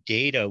sorts of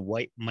data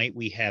might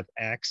we have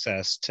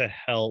access to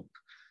help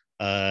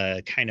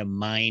kind of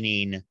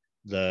mining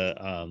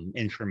the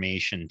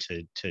information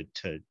to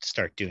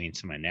start doing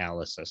some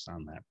analysis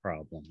on that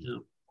problem? Yeah.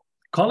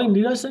 Colin,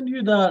 did I send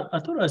you that? I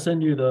thought I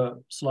sent you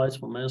the slides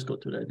from ENSCO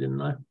today,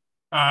 didn't I?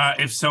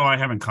 If so, I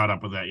haven't caught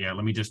up with that yet.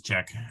 Let me just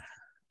check.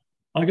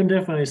 I can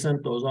definitely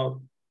send those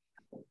out.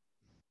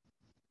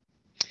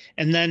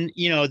 And then,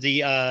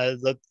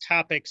 the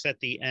topics at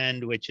the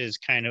end, which is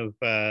kind of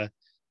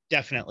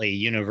definitely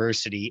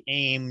university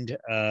aimed,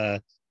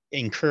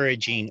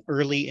 encouraging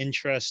early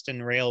interest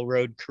in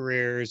railroad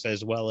careers,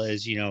 as well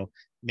as,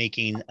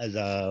 making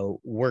the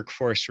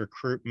workforce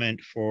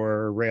recruitment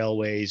for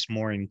railways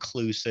more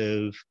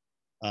inclusive.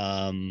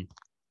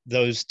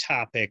 Those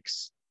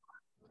topics,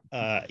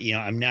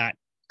 I'm not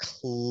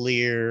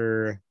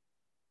clear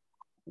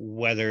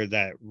whether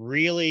that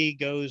really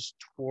goes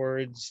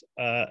towards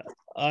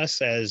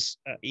us as,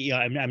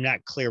 I'm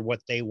not clear what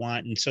they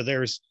want. And so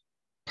there's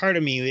part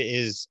of me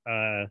is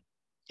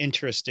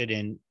interested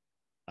in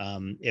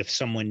if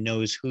someone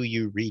knows who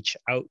you reach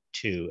out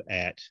to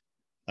at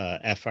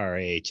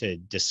FRA to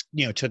just,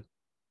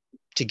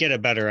 to get a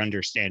better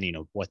understanding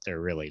of what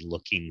they're really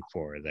looking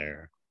for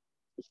there.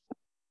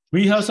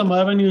 We have some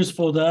avenues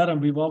for that,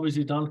 and we've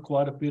obviously done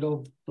quite a bit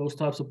of those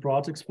types of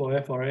projects for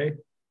FRA.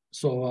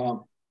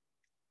 So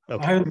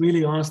okay. I haven't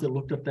really honestly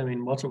looked at them in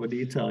much of a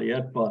detail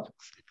yet, but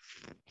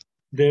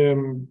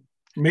there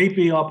may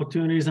be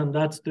opportunities, and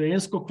that's the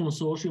ENSCO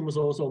consortium is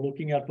also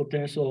looking at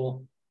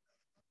potential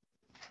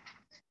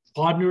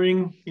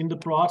partnering in the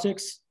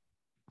projects.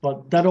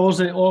 But that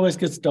also always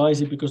gets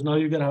dicey because now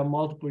you're going to have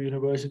multiple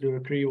universities to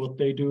agree what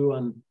they do,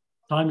 and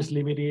time is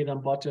limited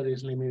and budget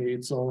is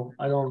limited. So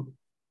I don't.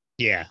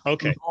 Yeah.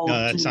 Okay. No,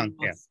 that sounds.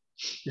 Yeah.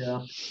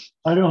 Yeah.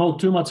 I don't hold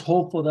too much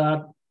hope for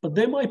that, but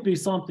there might be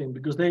something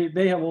because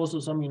they have also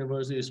some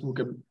universities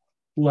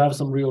who have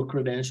some real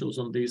credentials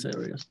on these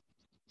areas.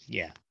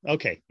 Yeah.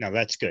 Okay. No,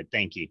 that's good.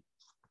 Thank you.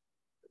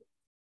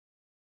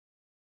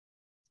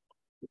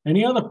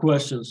 Any other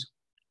questions?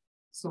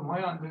 So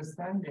my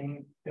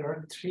understanding, there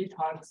are 3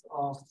 types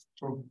of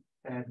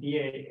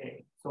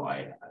BAA. So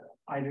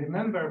I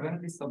remember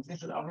when we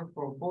submitted our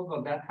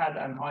proposal that had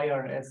an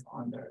IRS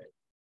under it.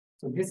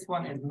 So this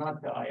one is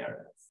not the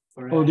IRS.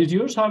 Correct? Oh, did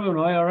yours have an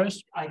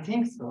IRS? I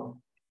think so.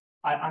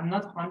 I'm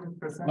not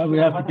 100%. Well, we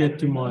have to get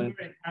to mine.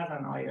 It has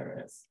an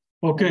IRS.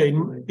 Okay,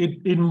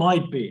 it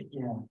might be.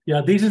 Yeah.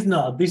 Yeah, this is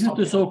not. This is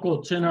okay. The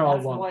so-called general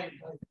that's one. Why it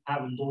doesn't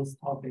have those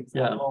topics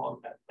yeah. at all.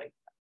 That, like,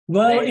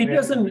 well,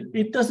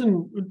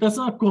 that's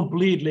not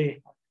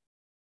completely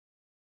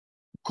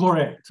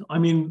correct. I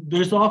mean,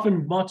 there's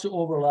often much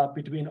overlap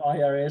between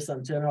IRS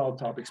and general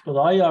topics, but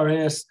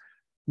IRS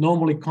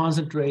normally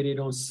concentrated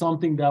on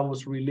something that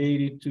was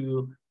related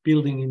to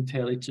building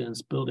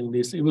intelligence, building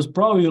this. It was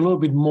probably a little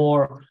bit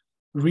more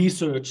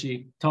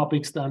researchy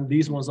topics than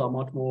these ones are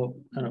much more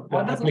kind of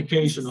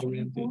application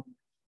oriented.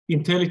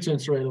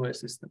 Intelligence railway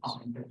systems.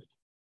 Oh,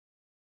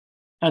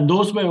 and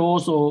those were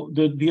also,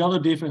 the other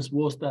difference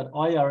was that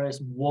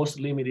IRS was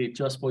limited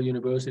just for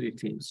university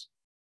teams.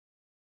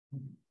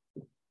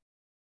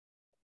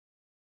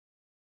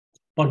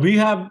 But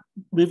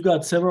we've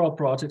got several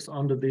projects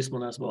under this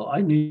one as well.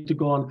 I need to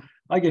go on.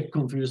 I get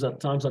confused at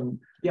times. And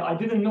yeah, I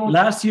didn't know.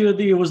 Last year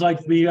it was like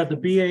we got the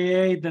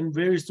BAA, then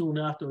very soon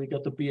after we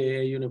got the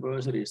BAA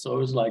University. So it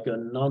was like a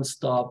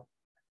nonstop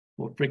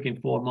for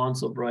freaking 4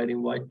 months of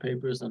writing white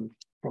papers and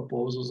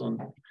proposals. And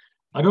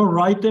I don't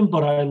write them,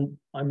 but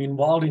I'm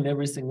involved in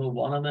every single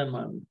one of them.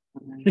 And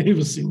it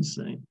was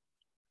insane.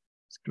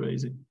 It's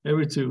crazy.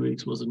 Every 2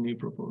 weeks was a new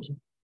proposal.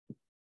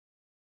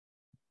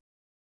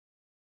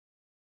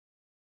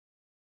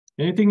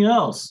 Anything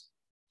else?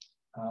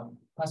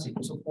 Pasi,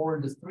 so for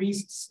the 3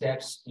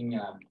 steps in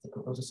the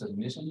proposal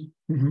submission,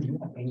 do you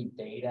have any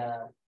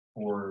data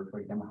for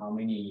example, how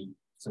many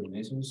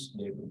submissions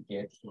they would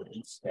get for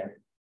each step?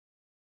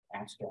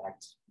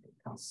 Abstract,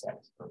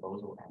 concept,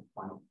 proposal, and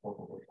final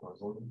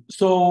proposal?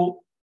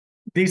 So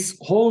this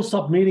whole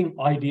submitting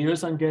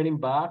ideas and getting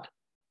back,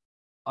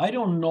 I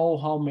don't know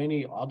how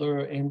many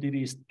other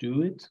entities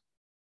do it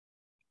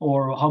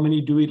or how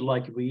many do it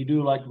like we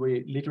do, like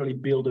we literally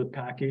build a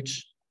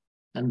package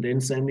and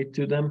then send it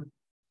to them.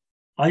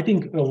 I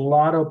think a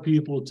lot of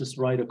people just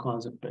write a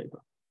concept paper.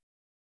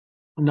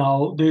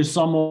 Now, there's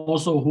some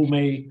also who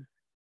may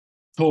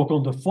talk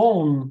on the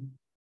phone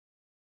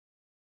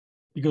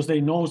because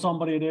they know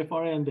somebody at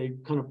FRA and they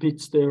kind of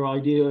pitch their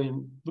idea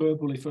in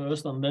verbally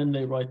first and then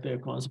they write their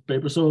concept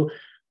paper. So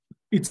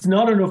it's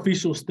not an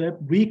official step.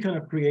 We kind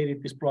of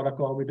created this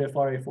protocol with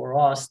FRA for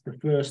us, the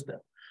first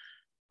step.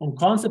 On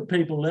concept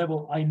paper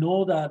level, I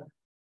know that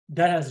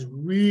has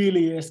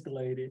really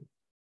escalated.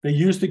 They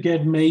used to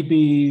get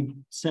maybe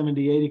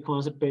 70, 80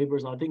 concept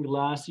papers. I think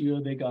last year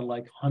they got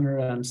like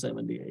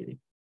 170, 80.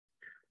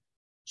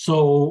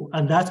 So,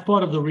 and that's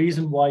part of the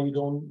reason why you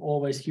don't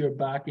always hear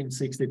back in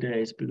 60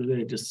 days because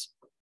they just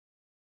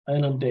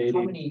inundated.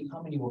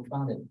 How many were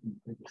funded in the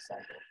previous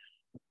cycle?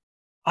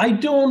 I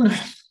don't,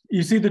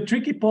 you see, the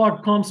tricky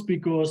part comes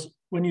because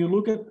when you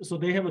look at, so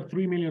they have a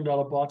 $3 million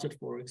budget,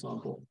 for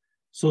example.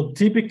 So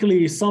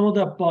typically some of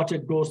that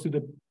budget goes to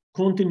the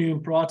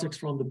continuing projects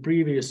from the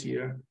previous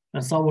year,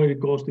 and somewhere it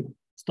goes to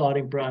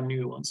starting brand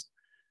new ones.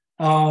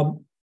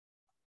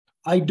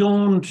 I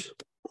don't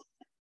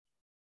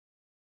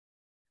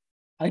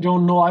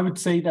know. I would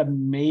say that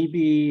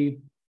maybe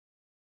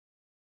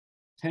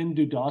 10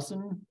 to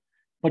dozen,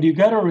 but you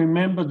got to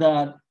remember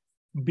that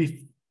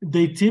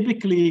they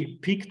typically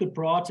pick the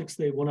projects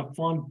they want to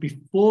fund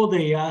before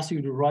they ask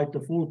you to write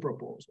the full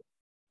proposal.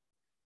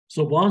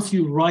 So once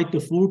you write the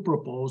full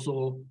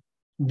proposal,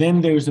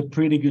 then there's a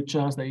pretty good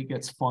chance that it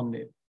gets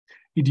funded.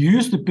 It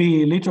used to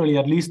be literally,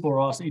 at least for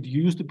us, it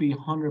used to be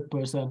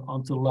 100%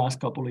 until the last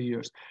couple of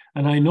years.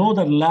 And I know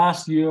that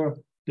last year,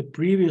 the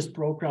previous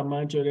program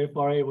manager at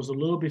FRA was a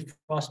little bit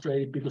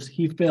frustrated because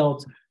he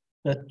felt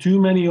that too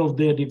many of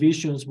their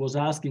divisions was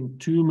asking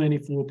too many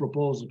full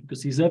proposals,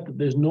 because he said that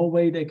there's no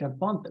way they can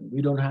fund them.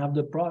 We don't have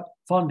the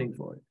funding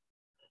for it.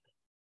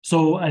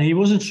 So, and he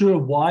wasn't sure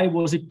why.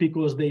 Was it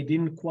because they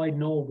didn't quite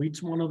know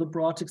which one of the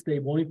projects they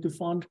wanted to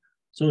fund?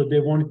 So they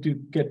wanted to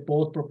get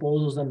both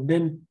proposals and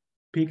then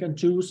pick and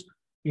choose,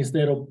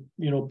 instead of,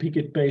 pick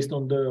it based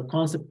on the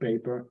concept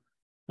paper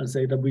and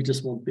say that we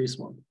just want this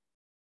one.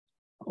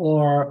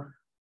 Or,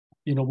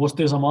 was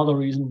there some other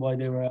reason why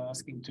they were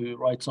asking to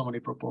write so many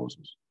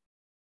proposals?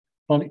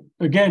 But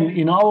again,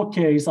 in our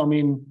case, I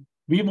mean,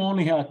 we've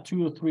only had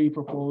 2 or 3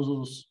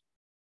 proposals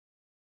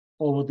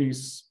over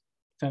these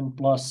 10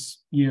 plus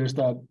years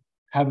that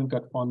haven't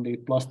got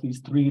funded, plus these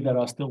 3 that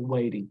are still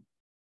waiting.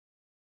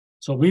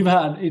 So we've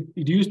had, it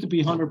used to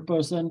be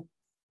 100%,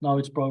 now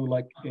it's probably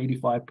like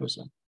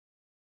 85%.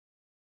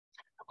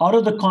 Out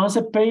of the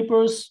concept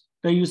papers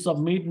that you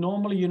submit,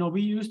 normally,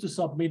 we used to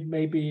submit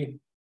maybe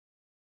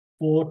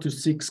 4 to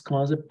 6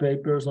 concept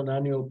papers on an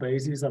annual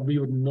basis, and we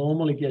would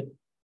normally get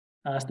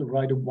asked to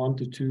write 1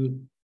 to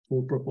 2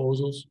 full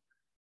proposals.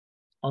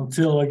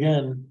 Until,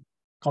 again,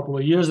 a couple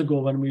of years ago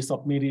when we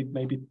submitted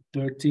maybe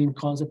 13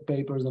 concept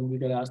papers and we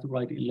got asked to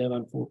write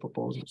 11 full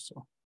proposals.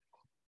 So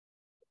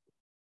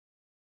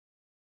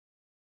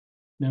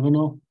never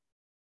know.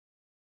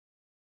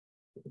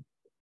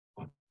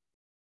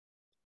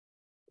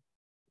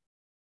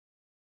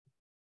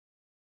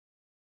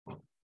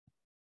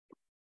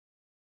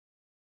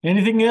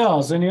 Anything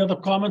else? Any other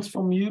comments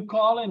from you,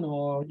 Colin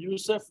or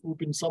Yusuf, who've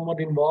been somewhat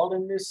involved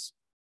in this?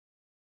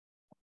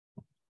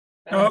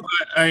 Oh,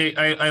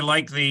 I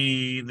like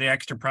the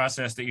extra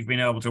process that you've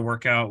been able to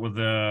work out with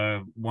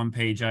the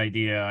 1-page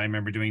idea. I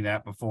remember doing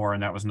that before,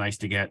 and that was nice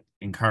to get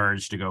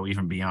encouraged to go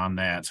even beyond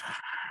that.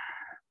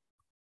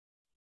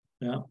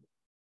 Yeah.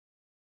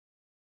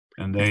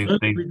 And they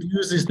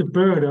reduces the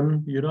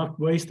burden. You're not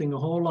wasting a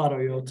whole lot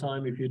of your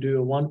time if you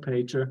do a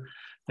 1-pager,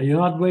 and you're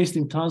not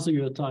wasting tons of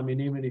your time.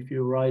 And even if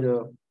you write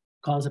a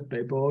concept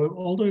paper,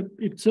 although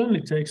it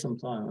certainly takes some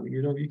time,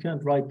 you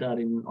can't write that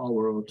in an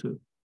hour or 2.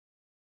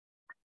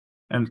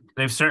 And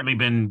they've certainly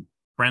been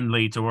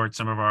friendly towards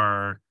some of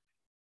our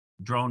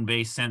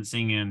drone-based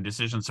sensing and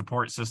decision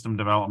support system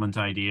development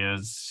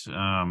ideas.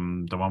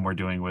 The one we're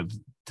doing with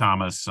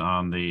Thomas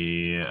on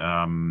the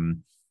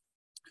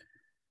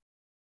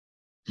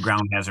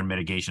ground hazard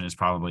mitigation is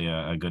probably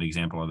a good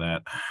example of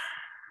that.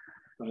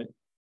 Right.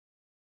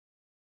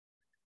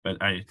 But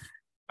I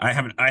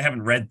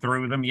haven't read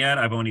through them yet.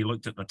 I've only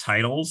looked at the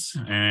titles,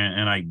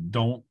 and I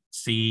don't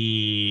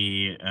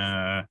see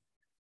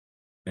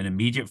an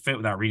immediate fit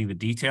without reading the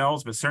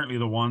details. But certainly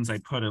the ones I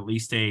put at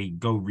least a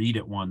go read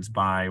it ones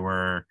by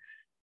were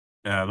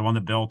the one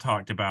that Bill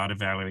talked about,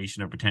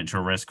 evaluation of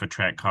potential risk with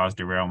track cause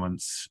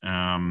derailments.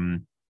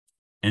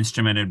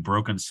 Instrumented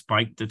broken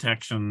spike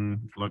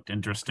detection looked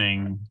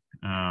interesting.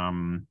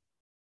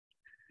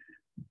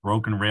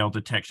 Broken rail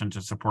detection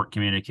to support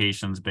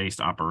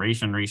communications-based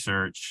operation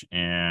research,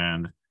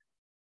 and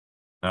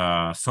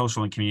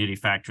social and community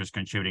factors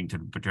contributing to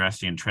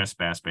pedestrian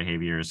trespass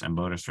behaviors and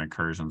motorist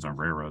incursions on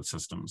railroad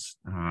systems.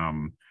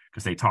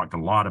 Because they talked a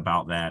lot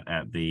about that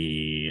at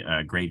the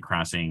grade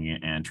crossing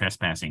and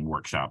trespassing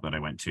workshop that I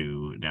went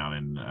to down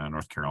in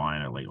North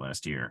Carolina late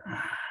last year.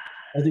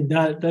 I think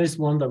that is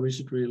one that we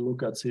should really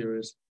look at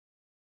serious.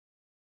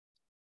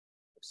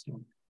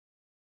 So.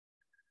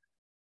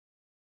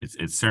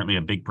 It's certainly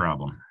a big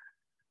problem.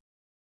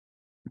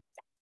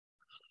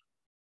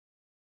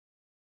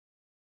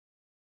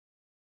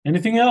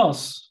 Anything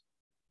else?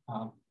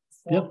 For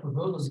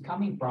proposals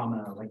coming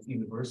from like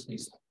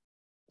universities,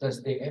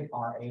 does the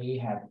FRA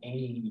have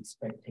any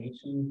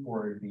expectation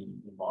for the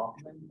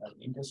involvement of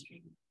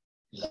industry?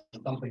 Is that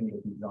something they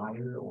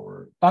desire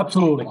or?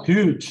 Absolutely,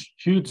 huge.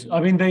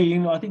 I mean,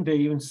 I think they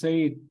even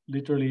say it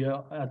literally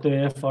at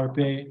the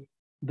FRA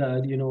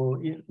that,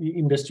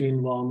 industry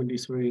involvement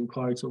is very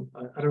encouraged. So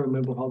I don't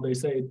remember how they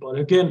say it, but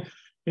again,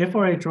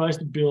 FRA tries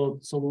to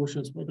build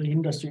solutions for the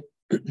industry.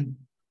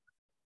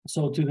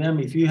 So to them,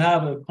 if you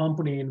have a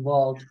company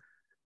involved,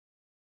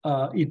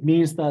 it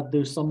means that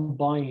there's some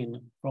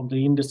buy-in from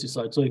the industry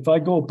side. So if I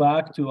go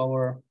back to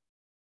our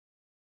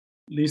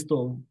list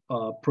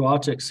of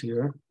projects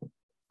here, if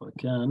I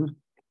can.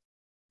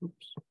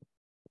 Oops.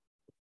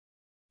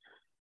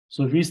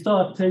 So if we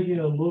start taking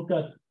a look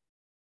at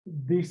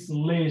this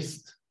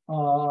list,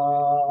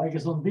 I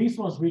guess on these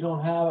ones we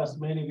don't have as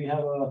many. We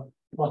have a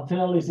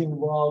Patel is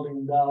involved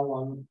in that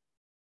one.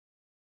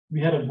 We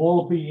had a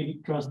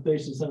Volpi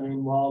transportation center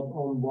involved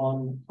on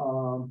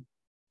one.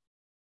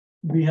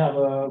 We have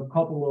a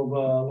couple of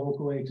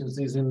local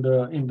agencies in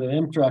the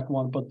M-Track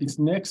one, but this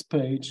next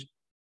page.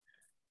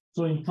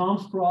 So in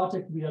Tom's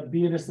project, we have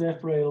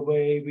BNSF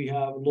Railway, we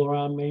have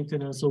Loran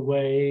Maintenance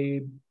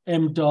Away,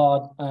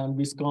 MDOT, and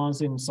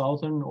Wisconsin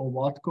Southern or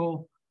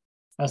Watco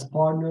as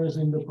partners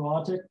in the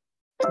project.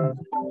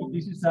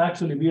 This is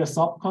actually, we are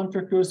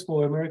subcontractors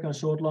for American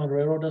Short Line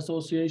Railroad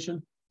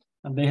Association,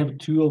 and they have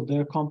 2 of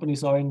their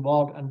companies are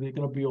involved, and we're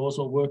going to be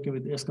also working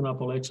with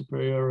Escanaba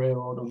Superior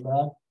Railroad on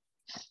that.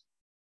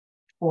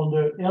 On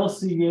the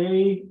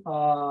LCA,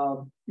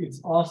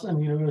 it's us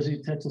and University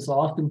of Texas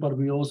Austin, but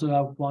we also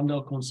have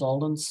Quandel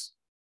Consultants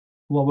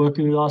who are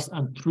working with us,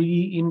 and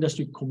 3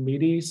 industry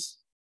committees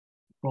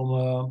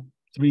from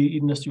 3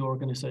 industry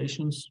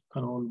organizations,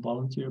 kind of on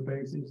volunteer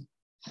basis.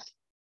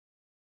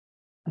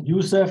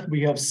 USEF,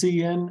 we have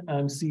CN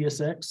and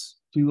CSX,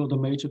 2 of the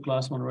major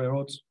Class 1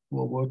 railroads who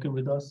are working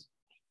with us.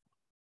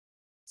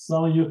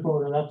 Some of you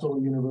probably, that's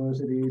all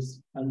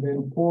universities. And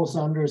then Paul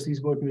Sanders,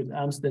 he's working with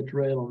Amstead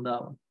Rail on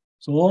that one.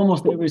 So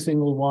almost every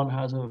single one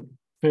has a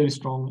very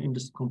strong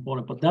industry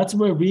component, but that's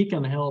where we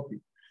can help you.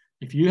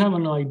 If you have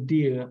an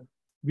idea,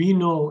 we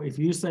know if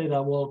you say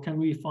that, well, can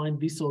we find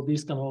this or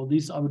this kind of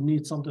this, I would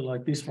need something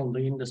like this from the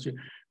industry.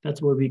 That's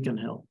where we can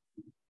help.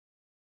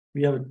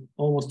 We have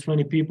almost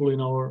 20 people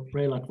in our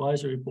rail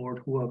advisory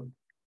board who have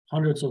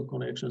hundreds of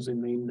connections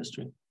in the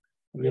industry.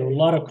 We have a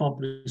lot of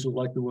companies who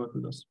like to work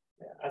with us.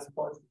 As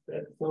part of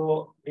that,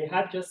 so we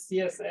had just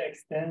CSX,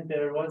 then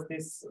there was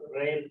this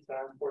rail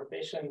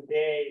transportation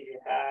day we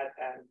had,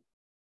 and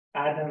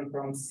Adam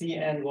from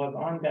CN was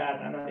on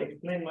that, and I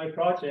explained my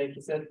project.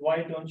 He said,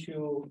 why don't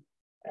you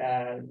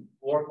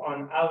work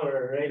on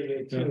our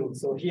railway too? Yeah.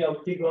 So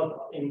he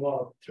got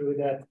involved through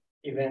that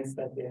events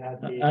that we had.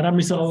 Adam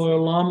is our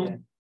alum, yeah.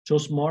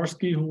 Josh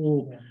Marsky,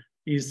 who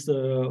is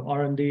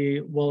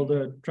R&D, well,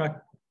 the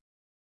track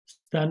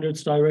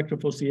standards director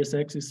for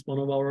CSX is one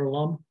of our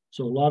alum.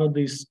 So a lot of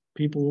these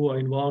people who are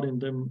involved in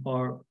them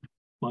are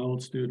my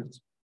old students.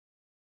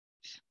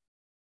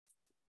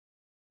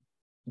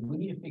 We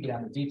need to figure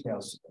out the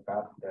details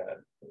about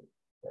the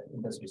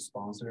industry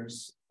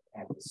sponsors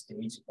at the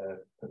stage of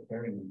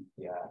preparing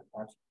the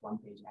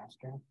one-page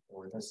abstract,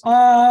 or does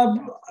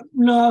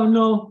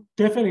no,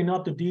 definitely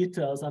not the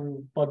details.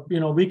 But you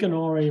know, we can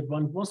already,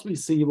 once we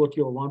see what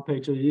your one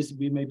page is,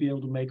 we may be able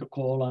to make a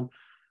call, and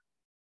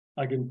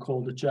I can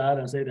call the chat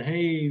and say that,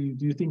 hey,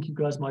 do you think you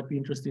guys might be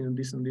interested in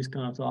this and this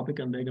kind of topic?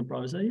 And they can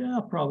probably say, yeah,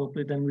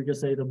 probably. Then we can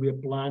say that we are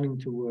planning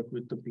to work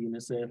with the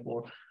BNSF,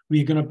 or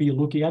we're going to be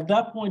looking. At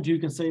that point, you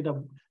can say that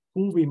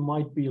who we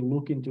might be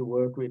looking to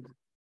work with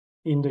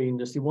in the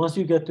industry. Once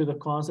you get to the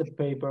concept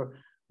paper,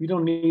 we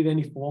don't need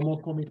any formal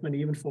commitment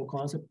even for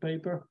concept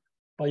paper,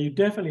 but you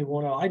definitely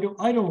want to,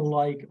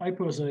 I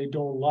personally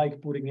don't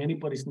like putting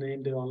anybody's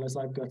name there unless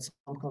I've got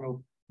some kind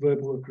of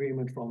verbal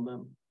agreement from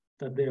them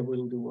that they're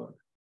willing to work.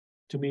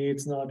 To me,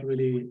 it's not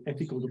really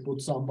ethical to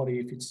put somebody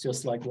if it's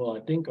just like, well,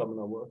 I think I'm going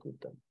to work with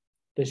them.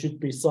 There should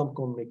be some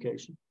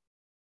communication.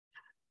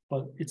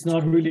 But it's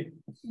not really,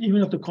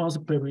 even if the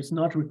concept paper is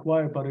not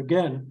required. But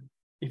again,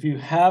 if you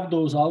have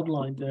those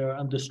outlined there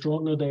and the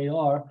stronger they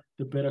are,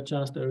 the better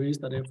chance there is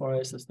that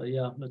FRA says that,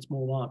 yeah, let's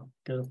move on,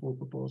 get a full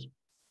proposal.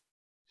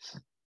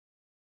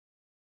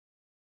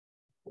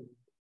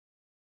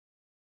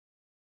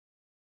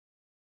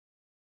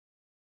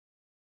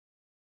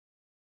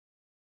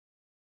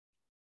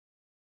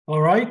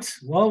 All right,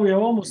 well, we are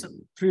almost at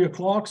 3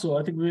 o'clock, so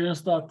I think we're going to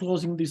start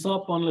closing this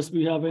up unless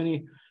we have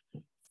any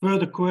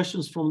further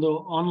questions from the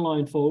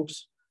online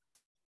folks.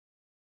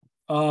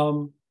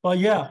 But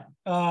yeah,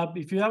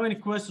 if you have any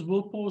questions,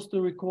 we'll post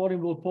the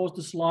recording, we'll post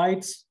the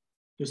slides.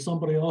 If there's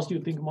somebody else you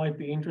think might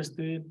be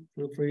interested,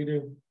 feel free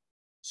to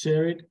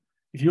share it.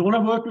 If you want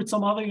to work with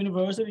some other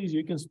universities,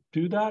 you can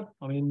do that.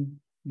 I mean,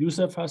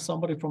 USEF has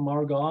somebody from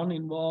Argonne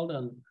involved,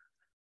 and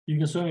you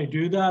can certainly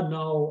do that.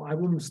 Now, I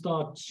wouldn't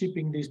start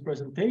shipping these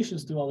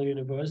presentations to other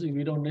universities.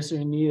 We don't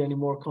necessarily need any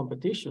more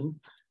competition,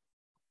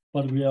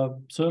 but we are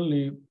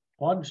certainly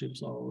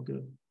partnerships are all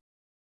good.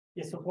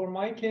 Yeah, so for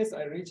my case,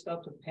 I reached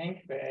out to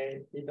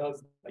Penkfei. He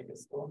does like a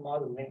storm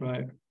modeling.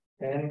 Right.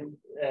 And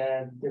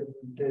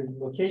the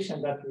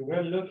location that we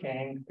were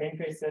looking,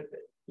 Penkfei said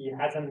that he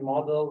hasn't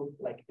modeled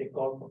like the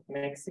Gulf of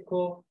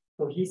Mexico.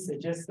 So he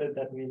suggested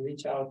that we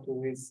reach out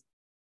to his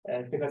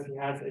because he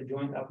has a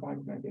joint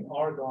appointment in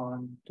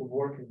Oregon to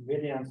work with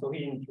William, so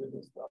he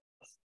introduced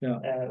us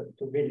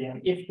to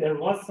William. If there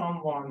was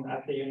someone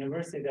at the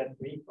university that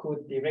we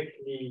could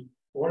directly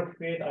work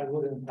with, I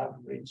wouldn't have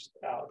reached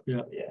out.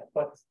 Yeah,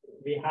 but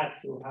we had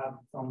to have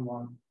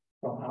someone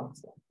from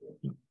outside.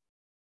 Yeah.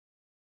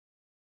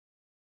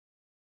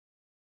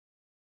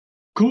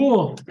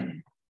 Cool.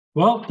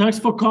 Well, thanks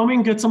for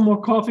coming. Get some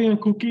more coffee and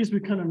cookies. We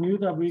kind of knew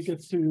that we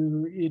get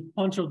to eat a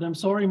bunch of them.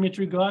 Sorry,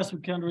 Mitri guys, we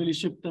can't really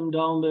ship them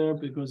down there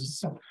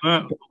because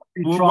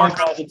we'll try work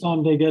by the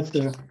time they get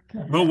there.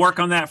 We'll work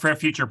on that for a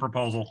future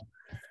proposal.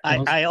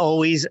 I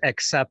always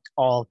accept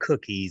all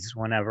cookies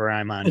whenever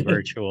I'm on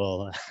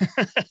virtual.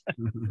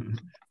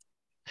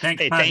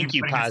 Thanks, Hey, Pasi, thank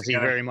you, for putting this Pasi,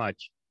 together. very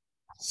much.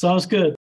 Sounds good.